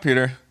 What do you got,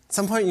 Peter? At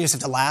some point, you just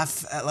have to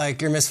laugh at,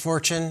 like, your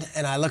misfortune,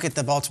 and I look at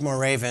the Baltimore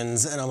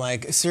Ravens, and I'm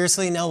like,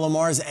 seriously, now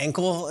Lamar's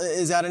ankle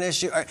is that an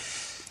issue?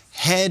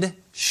 Head,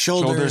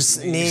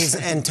 shoulders, knees,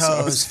 and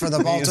toes for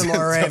the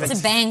Baltimore Ravens. It's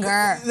a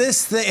banger.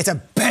 This thing, it's a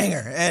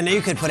banger, and you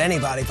could put any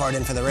body part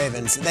in for the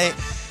Ravens.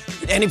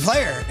 Any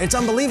player, it's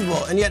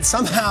unbelievable, and yet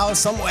somehow,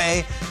 some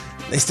way,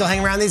 they still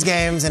hang around these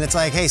games, and it's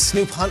like, hey,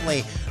 Snoop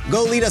Huntley,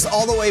 go lead us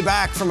all the way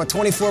back from a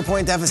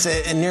 24-point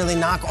deficit and nearly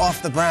knock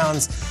off the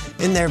Browns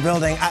in their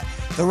building.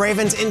 The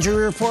Ravens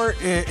injury report,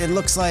 it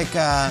looks like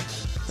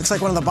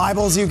one of the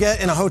Bibles you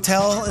get in a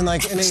hotel.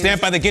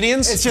 Stamped by the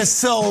Gideons? It's just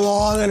so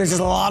long, and there's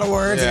just a lot of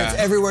words, and it's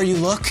everywhere you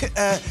look.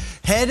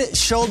 Head,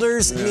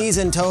 shoulders, knees,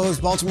 and toes,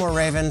 Baltimore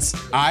Ravens.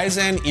 Eyes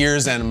and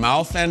ears and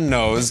mouth and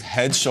nose,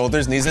 head,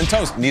 shoulders, knees, and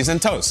toes. Knees and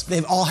toes.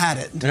 They've all had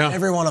it,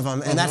 every one of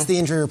them, and that's the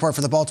injury report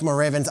for the Baltimore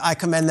Ravens. I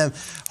commend them.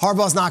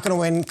 Harbaugh's not going to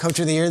win Coach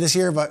of the Year this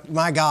year, but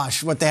my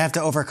gosh, what they have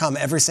to overcome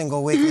every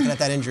single week looking at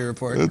that injury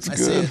report. That's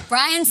good.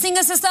 Brian, sing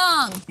us a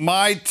song.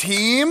 My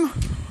team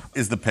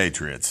is the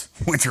Patriots,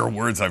 which are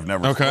words I've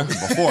never spoken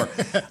before.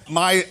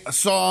 My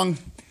song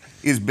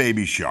is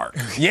Baby Shark.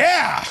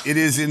 Yeah! It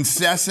is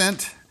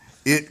incessant.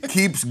 It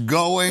keeps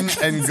going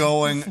and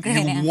going.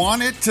 You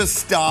want it to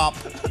stop,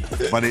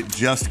 but it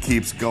just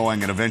keeps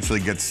going and eventually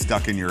gets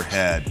stuck in your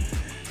head.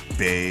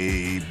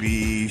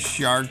 Baby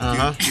shark,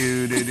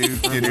 do do do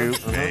do do.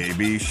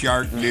 Baby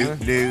shark, do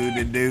do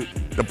do do.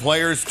 The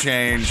players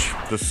change.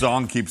 The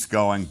song keeps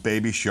going.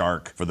 Baby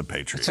shark for the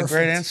Patriots. That's a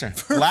great answer.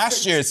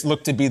 Last year, it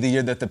looked to be the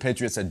year that the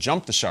Patriots had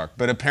jumped the shark,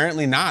 but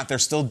apparently not. They're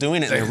still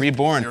doing it. They're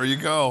reborn. There you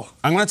go.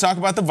 I'm going to talk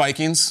about the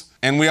Vikings.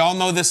 And we all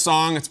know this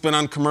song. It's been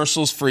on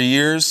commercials for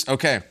years.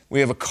 Okay,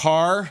 we have a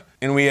car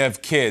and we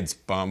have kids.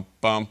 Bum,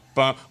 bum,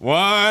 bum.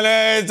 Why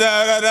is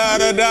that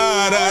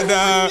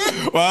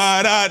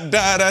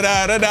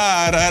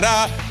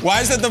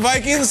the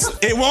Vikings?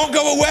 It won't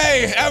go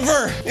away,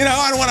 ever. You know,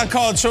 I don't want to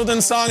call a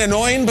children's song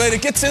annoying, but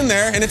it gets in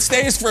there and it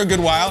stays for a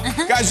good while.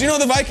 Guys, you know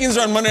the Vikings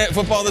are on Monday Night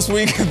Football this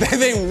week.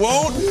 They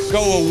won't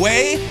go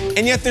away,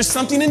 and yet there's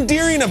something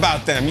endearing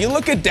about them. You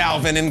look at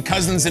Dalvin and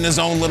Cousins and his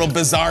own little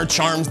bizarre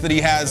charms that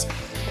he has.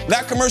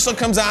 That commercial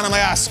comes on, I'm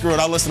like, screw it,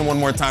 I'll listen to one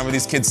more time with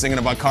these kids singing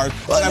about cars.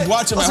 Well, I've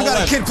watched them my whole life.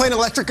 Also got a kid playing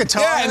electric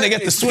guitar. Yeah, and they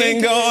get the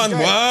swing going.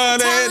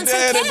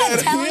 Talented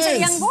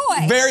young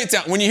boy. Very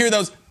talented. When you hear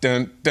those,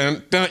 dun,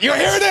 dun, dun, here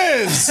it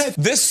is!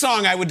 This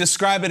song, I would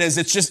describe it as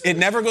it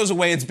never goes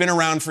away, it's been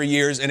around for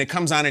years, and it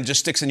comes on and just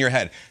sticks in your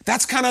head.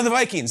 That's kind of the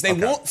Vikings. They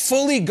won't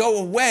fully go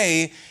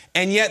away,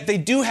 and yet they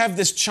do have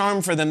this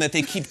charm for them that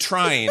they keep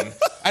trying.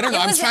 I don't know,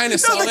 I'm trying to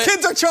sell it. The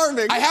kids are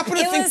charming. I happen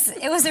to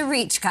think... It was a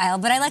reach, Kyle,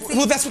 but I like the...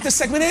 Well, that's what this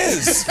segment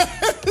is. I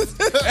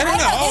don't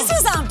know. This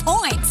was on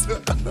point.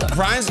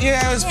 Brian's, it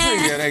was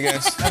pretty good, I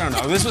guess. I don't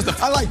know. This was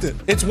I liked it.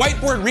 It's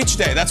Whiteboard Reach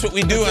Day. That's what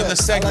we do on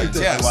this segment.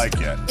 I like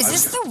it. Is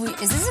this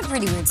a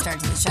pretty weird start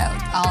to the show?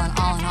 All in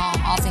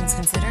all things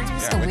considered?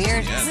 This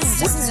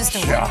is just a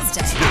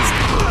Wednesday.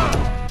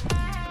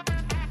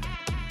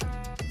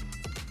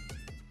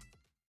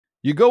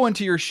 You go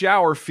into your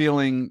shower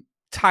feeling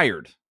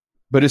tired,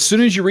 but as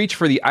soon as you reach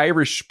for the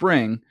Irish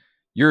Spring,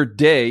 your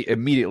day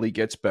immediately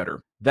gets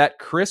better. That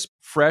crisp,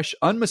 fresh,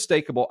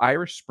 unmistakable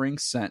Irish Spring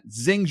scent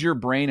zings your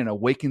brain and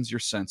awakens your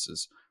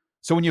senses.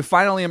 So when you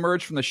finally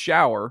emerge from the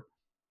shower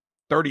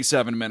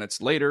 37 minutes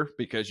later,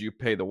 because you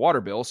pay the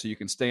water bill so you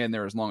can stay in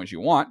there as long as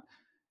you want,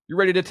 you're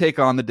ready to take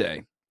on the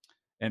day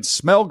and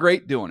smell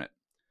great doing it.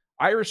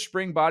 Irish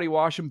Spring Body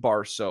Wash and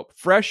Bar Soap.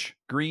 Fresh,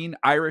 green,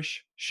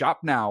 Irish. Shop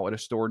now at a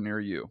store near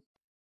you.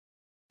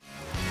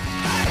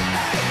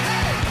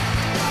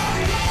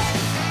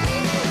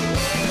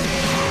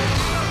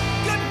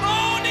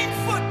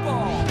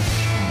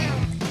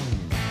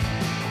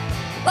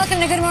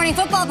 Welcome to Good Morning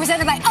Football,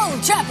 presented by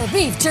Old Trapper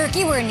Beef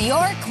Jerky. We're in New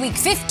York. Week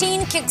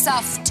 15 kicks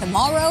off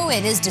tomorrow.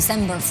 It is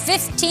December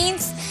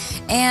 15th.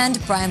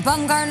 And Brian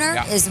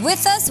Baumgartner is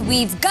with us.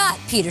 We've got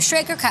Peter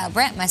Schrager, Kyle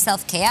Brandt,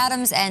 myself, Kay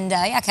Adams, and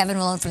Kevin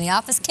Malone from the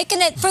office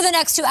kicking it for the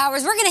next 2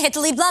 hours. We're going to hit the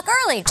lead block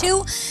early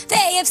to the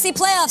AFC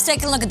playoffs.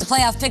 Taking a look at the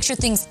playoff picture.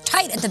 Things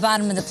tight at the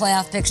bottom of the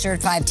playoff picture.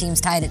 5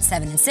 teams tied at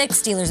 7-6.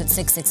 Steelers at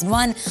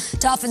 6-1.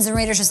 Dolphins and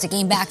Raiders just a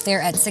game back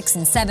there at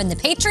 6-7. The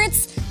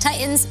Patriots,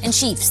 Titans, and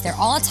Chiefs. They're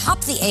all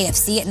atop the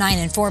AFC at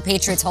 9-4.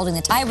 Patriots holding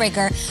the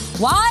tiebreaker.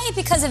 Why?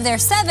 Because of their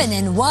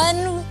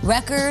 7-1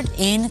 record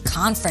in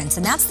conference.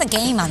 And that's the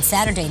game on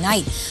Saturday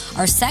night,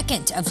 our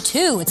second of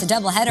 2. It's a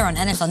doubleheader on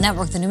NFL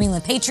Network. The New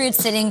England Patriots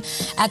sitting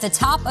at the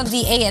top of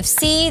the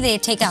AFC. They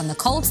take on the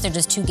Colts. They're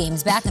just 2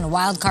 games back in a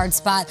wild card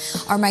spot.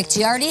 Our Mike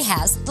Giardi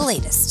has the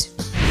latest.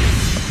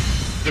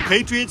 The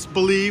Patriots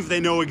believe they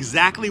know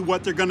exactly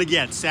what they're going to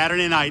get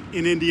Saturday night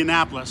in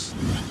Indianapolis.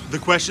 The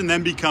question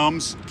then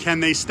becomes, can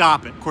they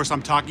stop it? Of course,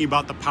 I'm talking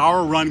about the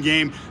power run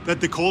game that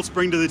the Colts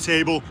bring to the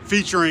table,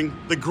 featuring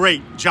the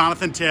great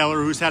Jonathan Taylor,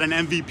 who's had an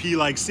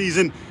MVP-like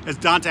season. As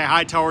Dante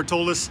Hightower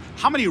told us,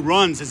 how many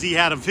runs has he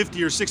had of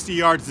 50 or 60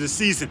 yards this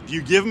season? If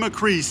you give him a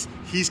crease,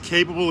 he's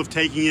capable of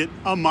taking it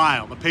a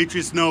mile. The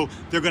Patriots know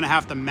they're going to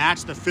have to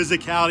match the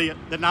physicality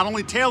that not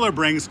only Taylor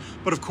brings,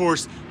 but of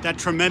course, that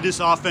tremendous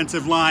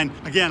offensive line.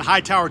 Again,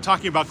 Hightower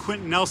talking about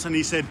Quentin Nelson,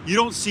 he said, you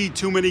don't see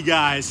too many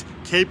guys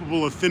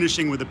capable of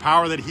finishing with the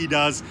power that he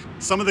does.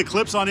 Some of the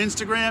clips on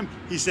Instagram,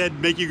 he said,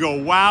 make you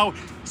go, wow.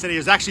 He said he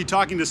was actually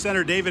talking to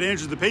Senator David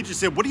Andrews. The Patriots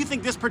said, what do you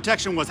think this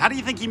protection was? How do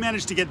you think he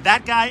managed to get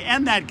that guy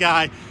and that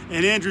guy?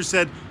 And Andrews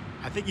said,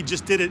 I think he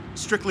just did it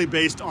strictly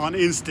based on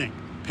instinct.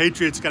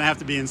 Patriots going to have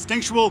to be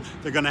instinctual,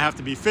 they're going to have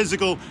to be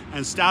physical,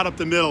 and stout up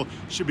the middle.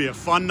 Should be a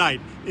fun night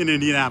in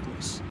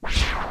Indianapolis.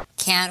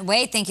 Can't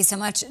wait. Thank you so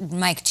much,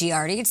 Mike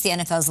Giardi. It's the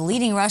NFL's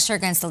leading rusher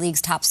against the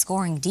league's top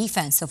scoring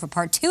defense. So for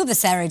part 2 of the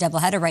Saturday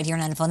doubleheader right here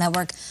on NFL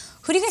Network,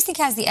 who do you guys think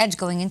has the edge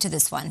going into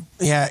this one?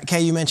 Yeah, Kay,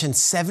 you mentioned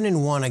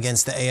 7-1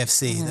 against the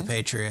AFC, the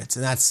Patriots.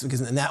 And that's because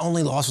that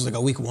only loss was like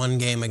a week 1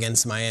 game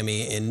against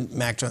Miami in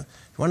Mac Jones.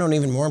 You want to know an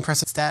even more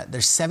impressive stat?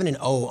 They're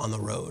 7-0 on the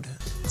road.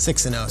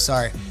 6-0,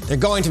 sorry. They're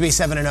going to be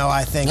 7-0,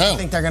 I think. I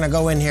think they're going to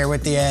go in here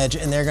with the edge,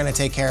 and they're going to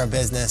take care of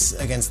business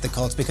against the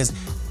Colts because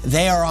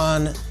they are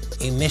on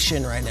a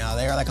mission right now.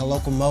 They are like a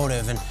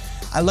locomotive. And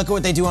I look at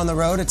what they do on the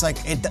road. It's like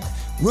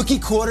rookie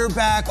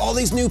quarterback, all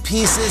these new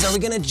pieces. Are we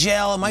going to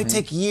gel? It might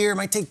take a year, it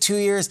might take 2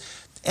 years.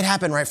 It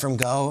happened right from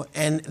go.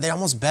 And they're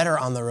almost better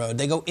on the road.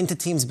 They go into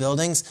teams'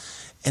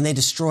 buildings and they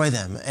destroy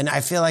them. And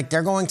I feel like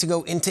they're going to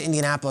go into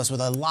Indianapolis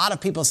with a lot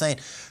of people saying,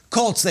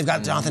 Colts, they've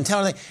got Jonathan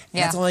Taylor.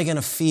 That's only going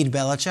to feed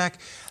Belichick.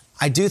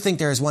 I do think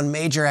there is one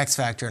major X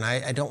factor, and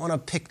I don't want to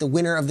pick the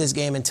winner of this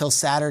game until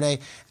Saturday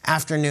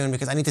afternoon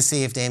because I need to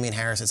see if Damian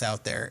Harris is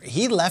out there.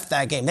 He left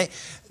that game.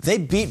 They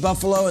beat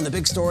Buffalo, and the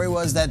big story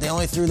was that they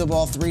only threw the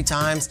ball 3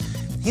 times.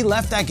 He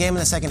left that game in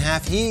the second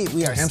half.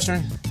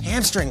 Hamstring?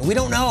 Hamstring. We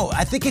don't know.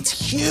 I think it's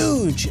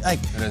huge. It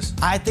is.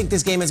 I think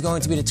this game is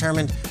going to be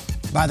determined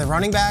by the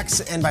running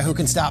backs and by who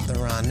can stop the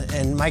run.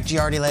 And Mike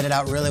Giardi laid it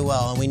out really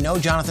well. And we know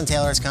Jonathan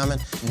Taylor is coming.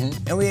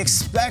 And we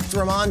expect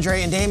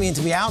Ramondre and Damian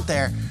to be out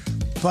there.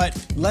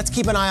 But let's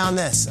keep an eye on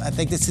this. I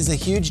think this is a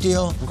huge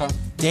deal. Okay.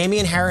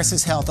 Damian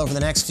Harris's health over the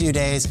next few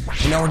days.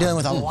 You know we're dealing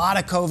with a lot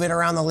of COVID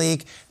around the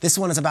league. This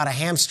one is about a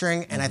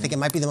hamstring, and I think it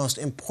might be the most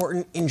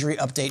important injury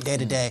update day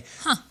to day.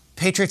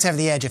 Patriots have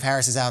the edge if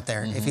Harris is out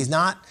there. If he's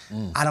not,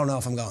 I don't know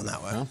if I'm going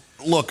that way.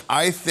 Look,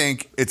 I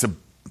think it's a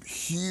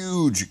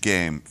huge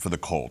game for the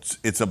Colts.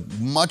 It's a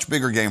much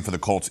bigger game for the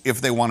Colts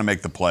if they want to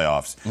make the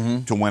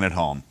playoffs to win at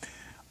home.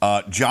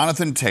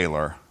 Jonathan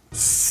Taylor,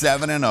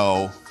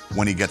 7-0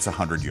 when he gets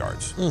 100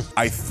 yards.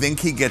 I think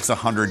he gets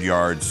 100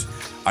 yards.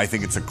 I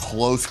think it's a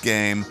close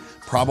game,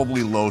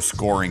 probably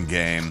low-scoring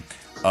game,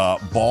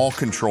 ball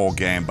control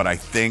game, but I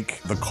think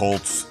the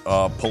Colts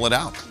pull it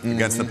out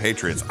against the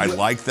Patriots. I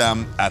like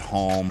them at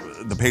home.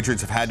 The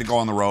Patriots have had to go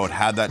on the road,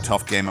 had that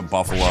tough game at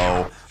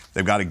Buffalo.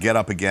 They've got to get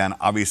up again.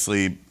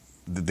 Obviously,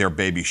 their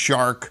baby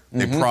shark.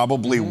 They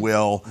probably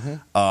will.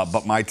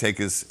 But my take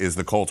is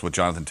the Colts with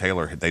Jonathan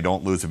Taylor. They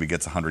don't lose if he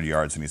gets 100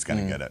 yards, and he's going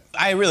to get it.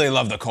 I really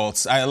love the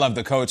Colts. I love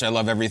the coach. I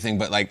love everything.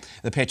 But,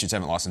 the Patriots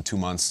haven't lost in 2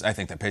 months. I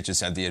think the Patriots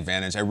have the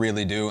advantage. I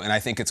really do. And I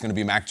think it's going to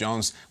be Mac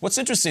Jones. What's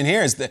interesting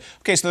here is that,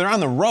 so they're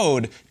on the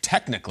road.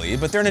 technically,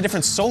 but they're in a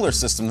different solar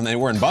system than they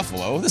were in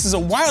Buffalo. This is a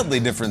wildly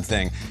different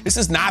thing. This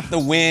is not the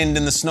wind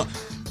and the snow.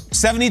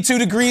 72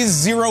 degrees,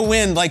 0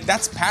 wind, like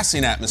that's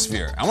passing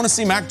atmosphere. I want to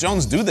see Mac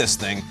Jones do this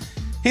thing.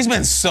 He's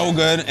been so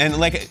good,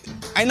 and like,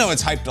 I know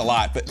it's hyped a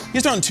lot, but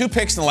he's thrown 2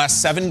 picks in the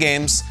last 7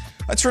 games.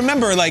 Let's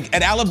remember, like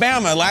at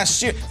Alabama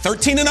last year,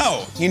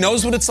 13-0. He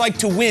knows what it's like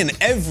to win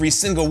every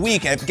single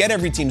week, get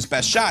every team's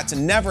best shots,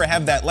 and never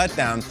have that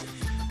letdown.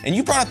 And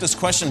you brought up this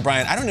question,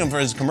 Brian, I don't know if it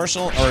was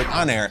commercial or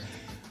on air.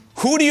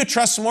 Who do you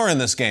trust more in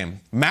this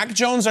game, Mac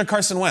Jones or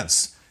Carson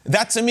Wentz?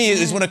 That, to me,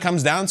 is what it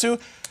comes down to.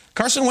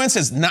 Carson Wentz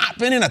has not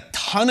been in a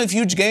ton of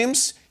huge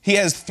games. He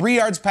has 3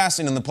 yards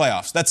passing in the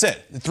playoffs. That's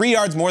it. 3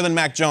 yards more than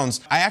Mac Jones.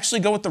 I actually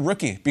go with the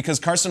rookie because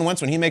Carson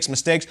Wentz, when he makes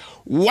mistakes,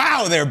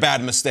 wow, they're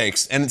bad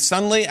mistakes. And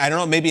suddenly, I don't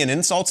know, maybe an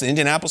insult to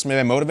Indianapolis,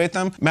 maybe I motivate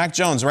them. Mac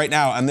Jones, right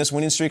now, on this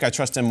winning streak, I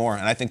trust him more,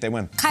 and I think they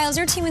win. Kyle, is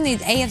there a team in the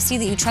AFC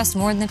that you trust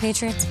more than the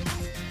Patriots?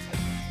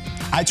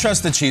 I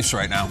trust the Chiefs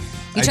right now.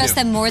 You trust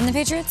them more than the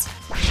Patriots?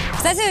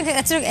 That's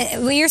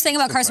what you're saying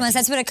about Carson Wentz.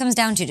 That's what it comes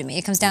down to me.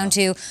 It comes down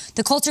to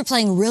the Colts are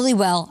playing really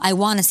well. I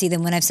want to see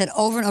them. When I've said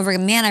over and over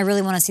again, man, I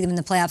really want to see them in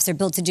the playoffs. They're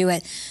built to do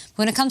it.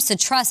 When it comes to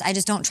trust, I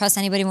just don't trust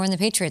anybody more than the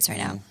Patriots right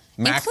now.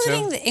 Mac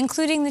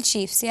including the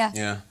Chiefs, yeah.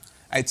 Yeah.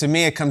 To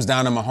me, it comes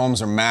down to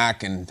Mahomes or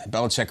Mac and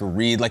Belichick or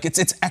Reed. Like,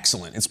 it's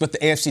excellent. It's what the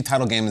AFC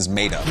title game is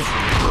made of.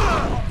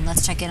 And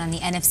let's check in on the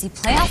NFC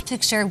playoff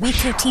picture. Week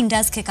 15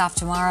 does kick off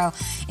tomorrow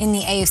in the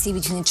AFC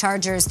between the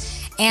Chargers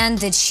and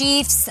the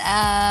Chiefs.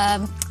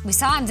 We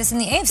saw this in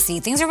the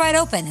AFC. Things are wide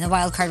open in the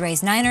wild card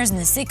race. Niners in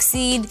the 6th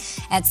seed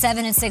at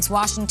 7-6.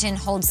 Washington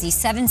holds the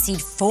 7th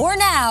seed for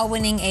now,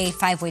 winning a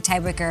 5-way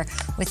tiebreaker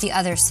with the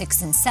other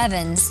 6 and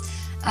 7s.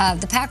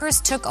 The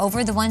Packers took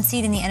over the 1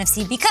 seed in the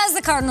NFC because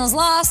the Cardinals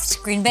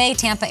lost. Green Bay,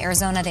 Tampa,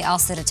 Arizona, they all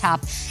sit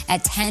atop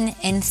at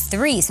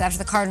 10-3. So after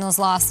the Cardinals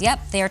lost,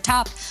 they are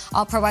top.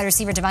 All-Pro wide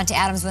receiver Davante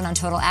Adams went on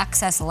Total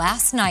Access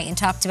last night and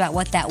talked about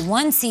what that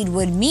 1 seed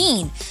would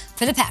mean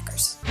for the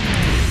Packers.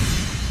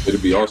 It'll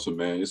be awesome,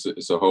 man.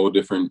 It's a whole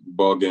different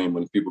ball game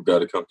when people got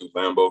to come through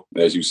Lambeau.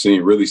 As you've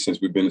seen, really, since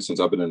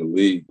I've been in the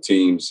league,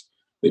 teams,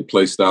 they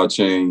play style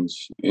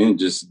change, and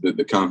just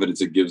the confidence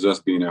it gives us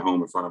being at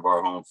home in front of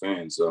our home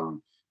fans.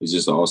 It's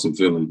just an awesome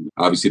feeling.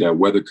 Obviously, that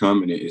weather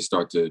come and it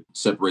start to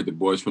separate the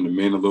boys from the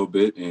men a little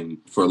bit, and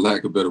for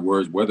lack of better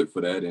words, weather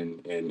for that.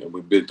 And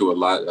we've been through a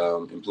lot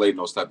and played in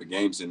those type of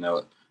games in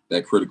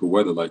that critical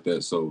weather like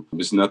that. So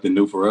it's nothing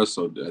new for us.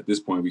 So at this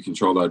point, we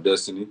control our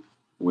destiny.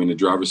 We're in the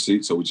driver's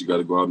seat, so we just got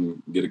to go out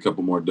and get a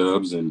couple more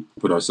dubs and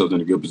put ourselves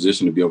in a good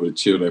position to be able to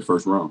chill that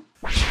first round.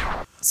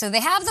 So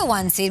they have the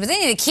 1 seed, but they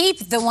need to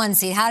keep the 1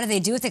 seed. How do they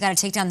do it? They got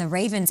to take down the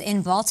Ravens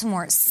in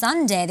Baltimore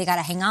Sunday. They got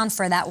to hang on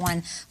for that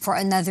one for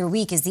another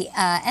week. Is the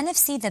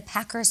NFC the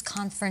Packers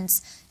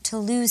conference to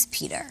lose,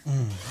 Peter?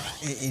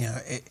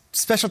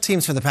 Special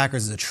teams for the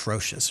Packers is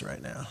atrocious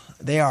right now.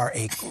 They are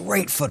a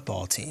great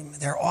football team.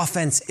 Their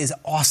offense is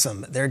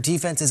awesome. Their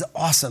defense is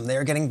awesome. They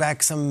are getting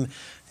back some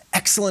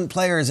excellent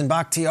players in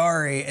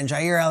Bakhtiari and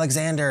Jair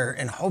Alexander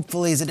and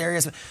hopefully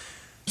Za'Darius.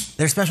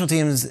 Their special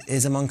teams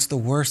is amongst the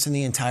worst in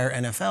the entire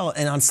NFL.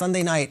 And on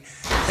Sunday night,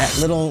 that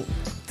little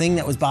thing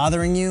that was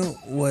bothering you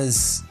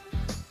was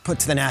put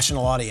to the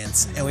national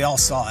audience, and we all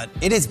saw it.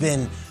 It has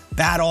been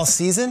bad all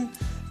season,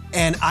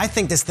 and I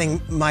think this thing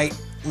might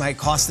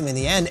cost them in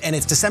the end, and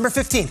it's December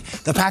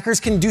 15th. The Packers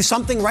can do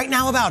something right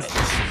now about it.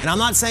 And I'm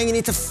not saying you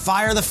need to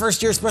fire the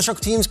first-year special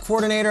teams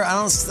coordinator.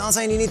 I'm not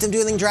saying you need to do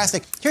anything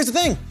drastic. Here's the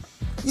thing.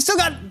 You still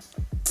got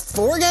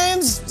 4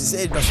 games.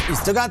 You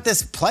still got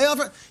this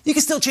playoff. You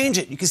can still change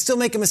it. You can still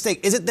make a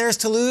mistake. Is it theirs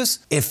to lose?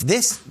 If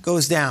this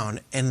goes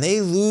down and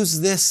they lose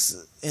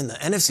this in the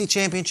NFC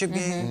Championship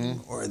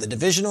game or the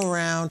divisional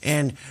round,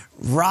 and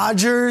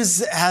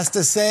Rodgers has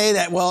to say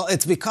that, well,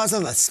 it's because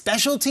of a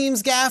special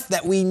teams gaffe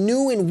that we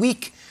knew in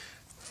week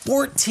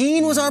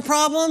 14 was our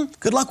problem.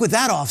 Good luck with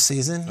that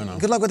offseason.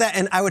 Good luck with that.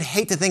 And I would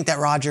hate to think that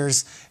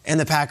Rodgers and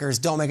the Packers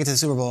don't make it to the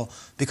Super Bowl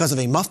because of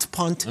a muffed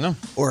punt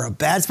or a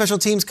bad special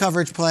teams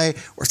coverage play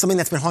or something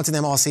that's been haunting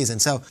them all season.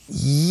 So,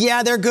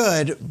 yeah, they're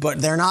good,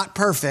 but they're not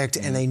perfect,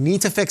 and they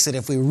need to fix it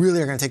if we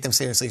really are going to take them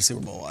seriously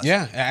Super Bowl-wise.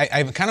 Yeah,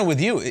 I'm kind of with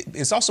you.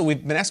 It's also,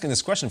 we've been asking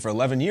this question for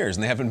 11 years,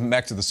 and they haven't been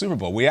back to the Super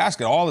Bowl. We ask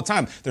it all the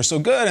time. They're so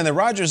good, and the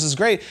Rodgers is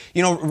great.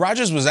 You know,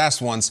 Rodgers was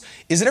asked once,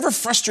 is it ever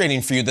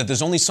frustrating for you that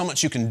there's only so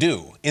much you can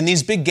do? In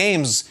these big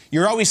games,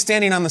 you're always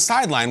standing on the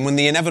sideline when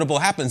the inevitable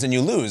happens and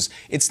you lose.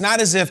 It's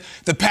not as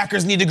if the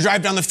Packers need to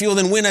drive down the field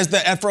and win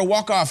for a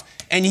walk-off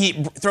and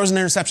he throws an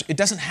interception. It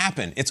doesn't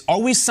happen. It's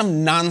always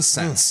some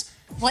nonsense.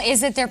 Well,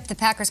 is it the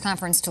Packers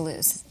conference to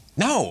lose?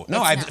 No.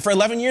 For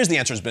 11 years, the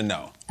answer has been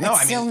no. No.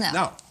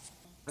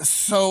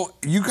 So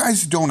you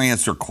guys don't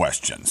answer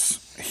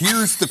questions.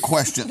 Here's the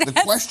question. The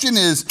question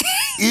is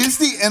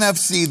the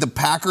NFC the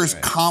Packers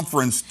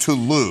Conference to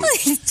lose?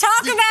 Please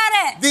talk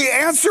about it. The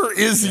answer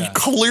is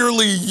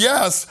clearly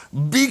yes,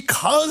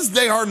 because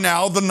they are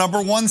now the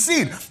number one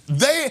seed.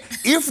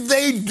 If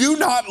they do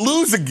not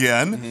lose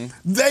again,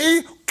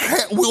 they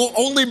will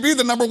only be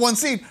the number one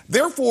seed.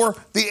 Therefore,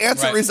 the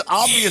answer is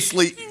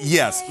obviously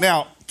yes.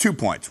 Now, 2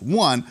 points.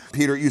 One,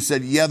 Peter, you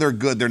said, yeah, they're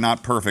good. They're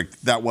not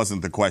perfect. That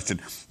wasn't the question.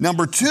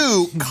 Number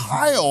two,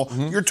 Kyle,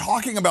 you're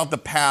talking about the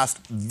past.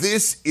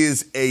 This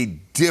is a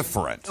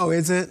different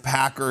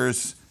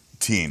Packers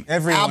team.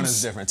 Everyone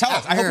is different. Tell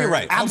us. I hope you're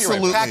right.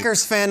 Absolutely.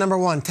 Packers fan number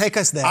one. Take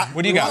us there.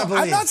 What do you got?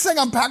 I'm not saying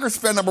I'm Packers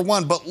fan number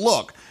one, but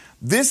look,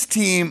 this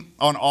team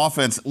on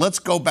offense, let's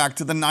go back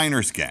to the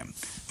Niners game.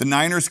 The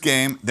Niners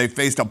game, they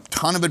faced a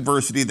ton of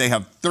adversity. They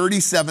have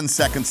 37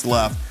 seconds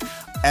left,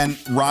 and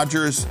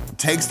Rodgers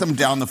takes them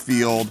down the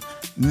field.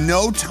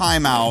 No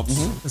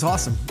timeouts. It's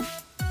awesome.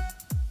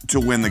 To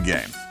win the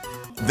game.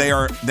 They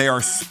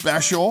are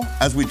special,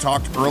 as we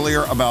talked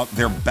earlier about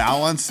their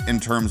balance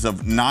in terms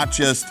of not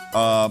just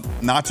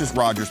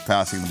Rodgers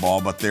passing the ball,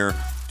 but their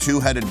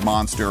two-headed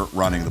monster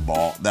running the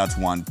ball. That's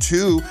one.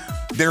 Two,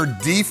 their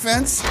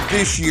defense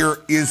this year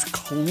is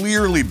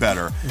clearly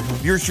better.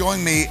 You're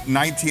showing me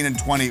 19 and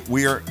 20.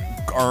 We are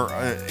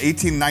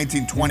 18,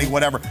 19, 20,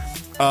 whatever.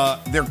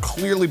 They're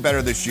clearly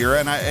better this year,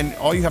 and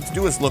all you have to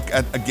do is look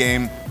at a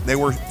game. They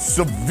were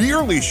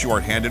severely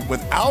shorthanded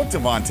without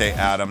Davante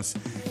Adams,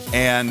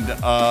 and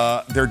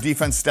their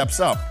defense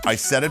steps up. I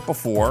said it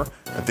before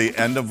at the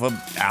end of an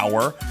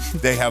hour.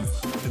 They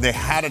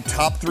had a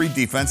top three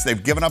defense.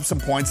 They've given up some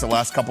points the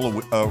last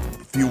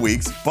few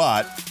weeks,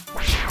 but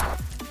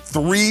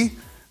three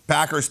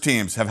Packers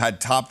teams have had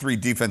top three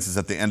defenses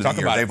at the end of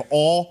the year. They've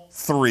all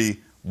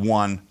three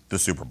won the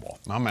Super Bowl.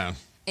 Oh, man.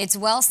 It's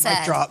well said.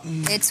 Mic drop.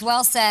 It's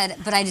well said,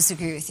 but I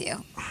disagree with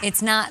you.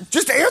 It's not.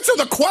 Just answer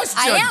the question.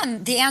 I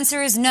am. The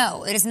answer is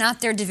no. It is not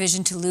their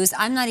division to lose.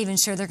 I'm not even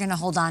sure they're going to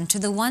hold on to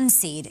the 1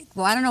 seed.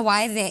 Well, I don't know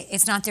why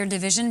it's not their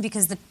division,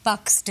 because the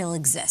Bucs still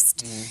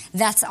exist.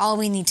 That's all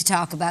we need to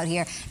talk about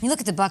here. You look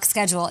at the Bucs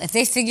schedule. If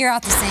they figure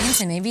out the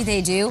Saints, and maybe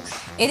they do,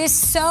 it is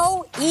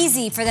so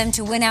easy for them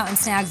to win out and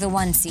snag the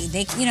 1 seed.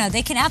 They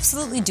can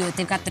absolutely do it.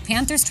 They've got the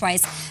Panthers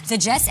twice, the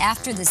Jets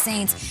after the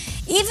Saints.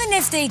 Even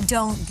if they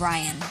don't,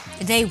 Brian,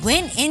 they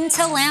went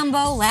into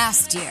Lambeau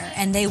last year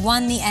and they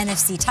won the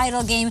NFC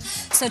title game.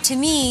 So to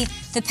me,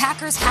 the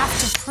Packers have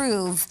to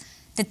prove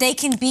that they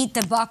can beat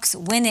the Bucs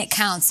when it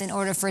counts in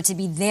order for it to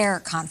be their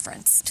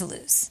conference to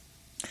lose.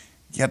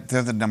 Yet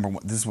they're the number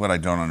one. This is what I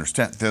don't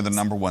understand. They're the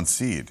number 1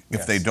 seed.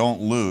 If they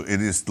don't lose,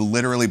 it is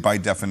literally by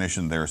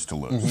definition theirs to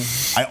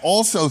lose. I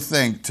also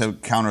think, to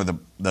counter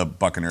the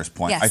Buccaneers'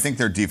 point, I think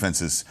their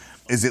defense is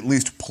at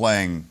least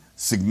playing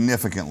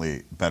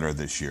significantly better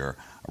this year.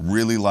 I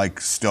really like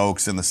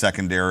Stokes in the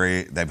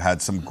secondary. They've had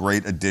some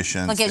great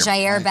additions. They'll get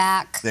Jair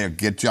back. They'll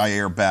get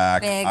Jair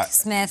back. Big,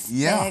 Smith,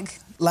 big.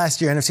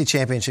 Last year, NFC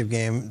Championship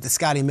game, the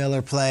Scotty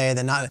Miller play,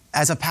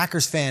 as a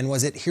Packers fan,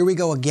 was it here we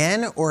go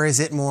again, or is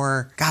it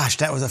more, gosh,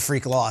 that was a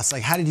freak loss?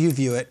 Like, how did you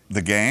view it?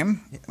 The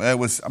game? It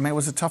was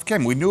a tough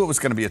game. We knew it was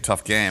going to be a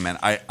tough game, and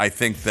I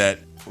think that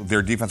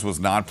their defense was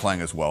not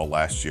playing as well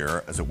last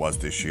year as it was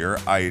this year.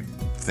 I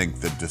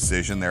think the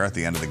decision there at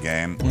the end of the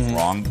game was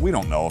wrong. We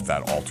don't know if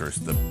that alters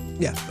the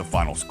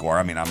final score.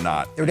 I mean, I'm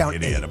not an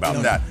idiot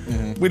about that.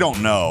 We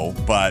don't know,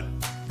 but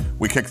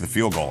we kicked the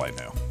field goal, I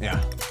knew.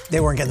 Yeah. They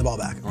weren't getting the ball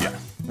back. Yeah.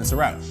 That's a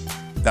wrap.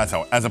 That's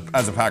how, as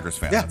a Packers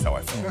fan, that's how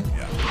I feel.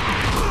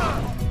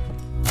 Yeah.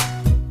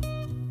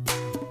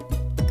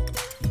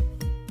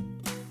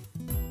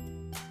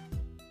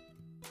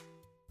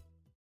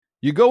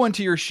 You go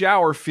into your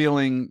shower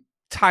feeling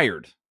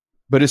tired,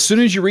 but as soon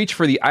as you reach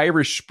for the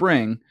Irish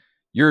Spring,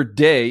 your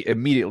day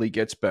immediately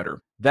gets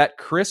better. That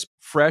crisp,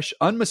 fresh,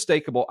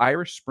 unmistakable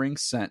Irish Spring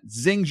scent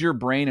zings your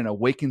brain and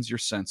awakens your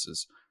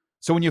senses.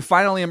 So when you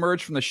finally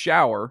emerge from the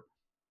shower,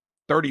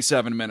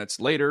 37 minutes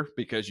later,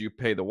 because you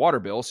pay the water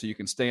bill so you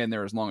can stay in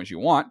there as long as you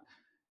want,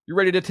 you're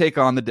ready to take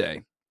on the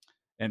day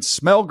and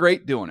smell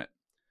great doing it.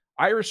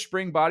 Irish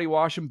Spring Body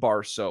Wash and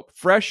Bar Soap.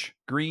 Fresh,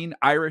 green,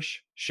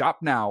 Irish. Shop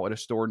now at a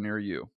store near you.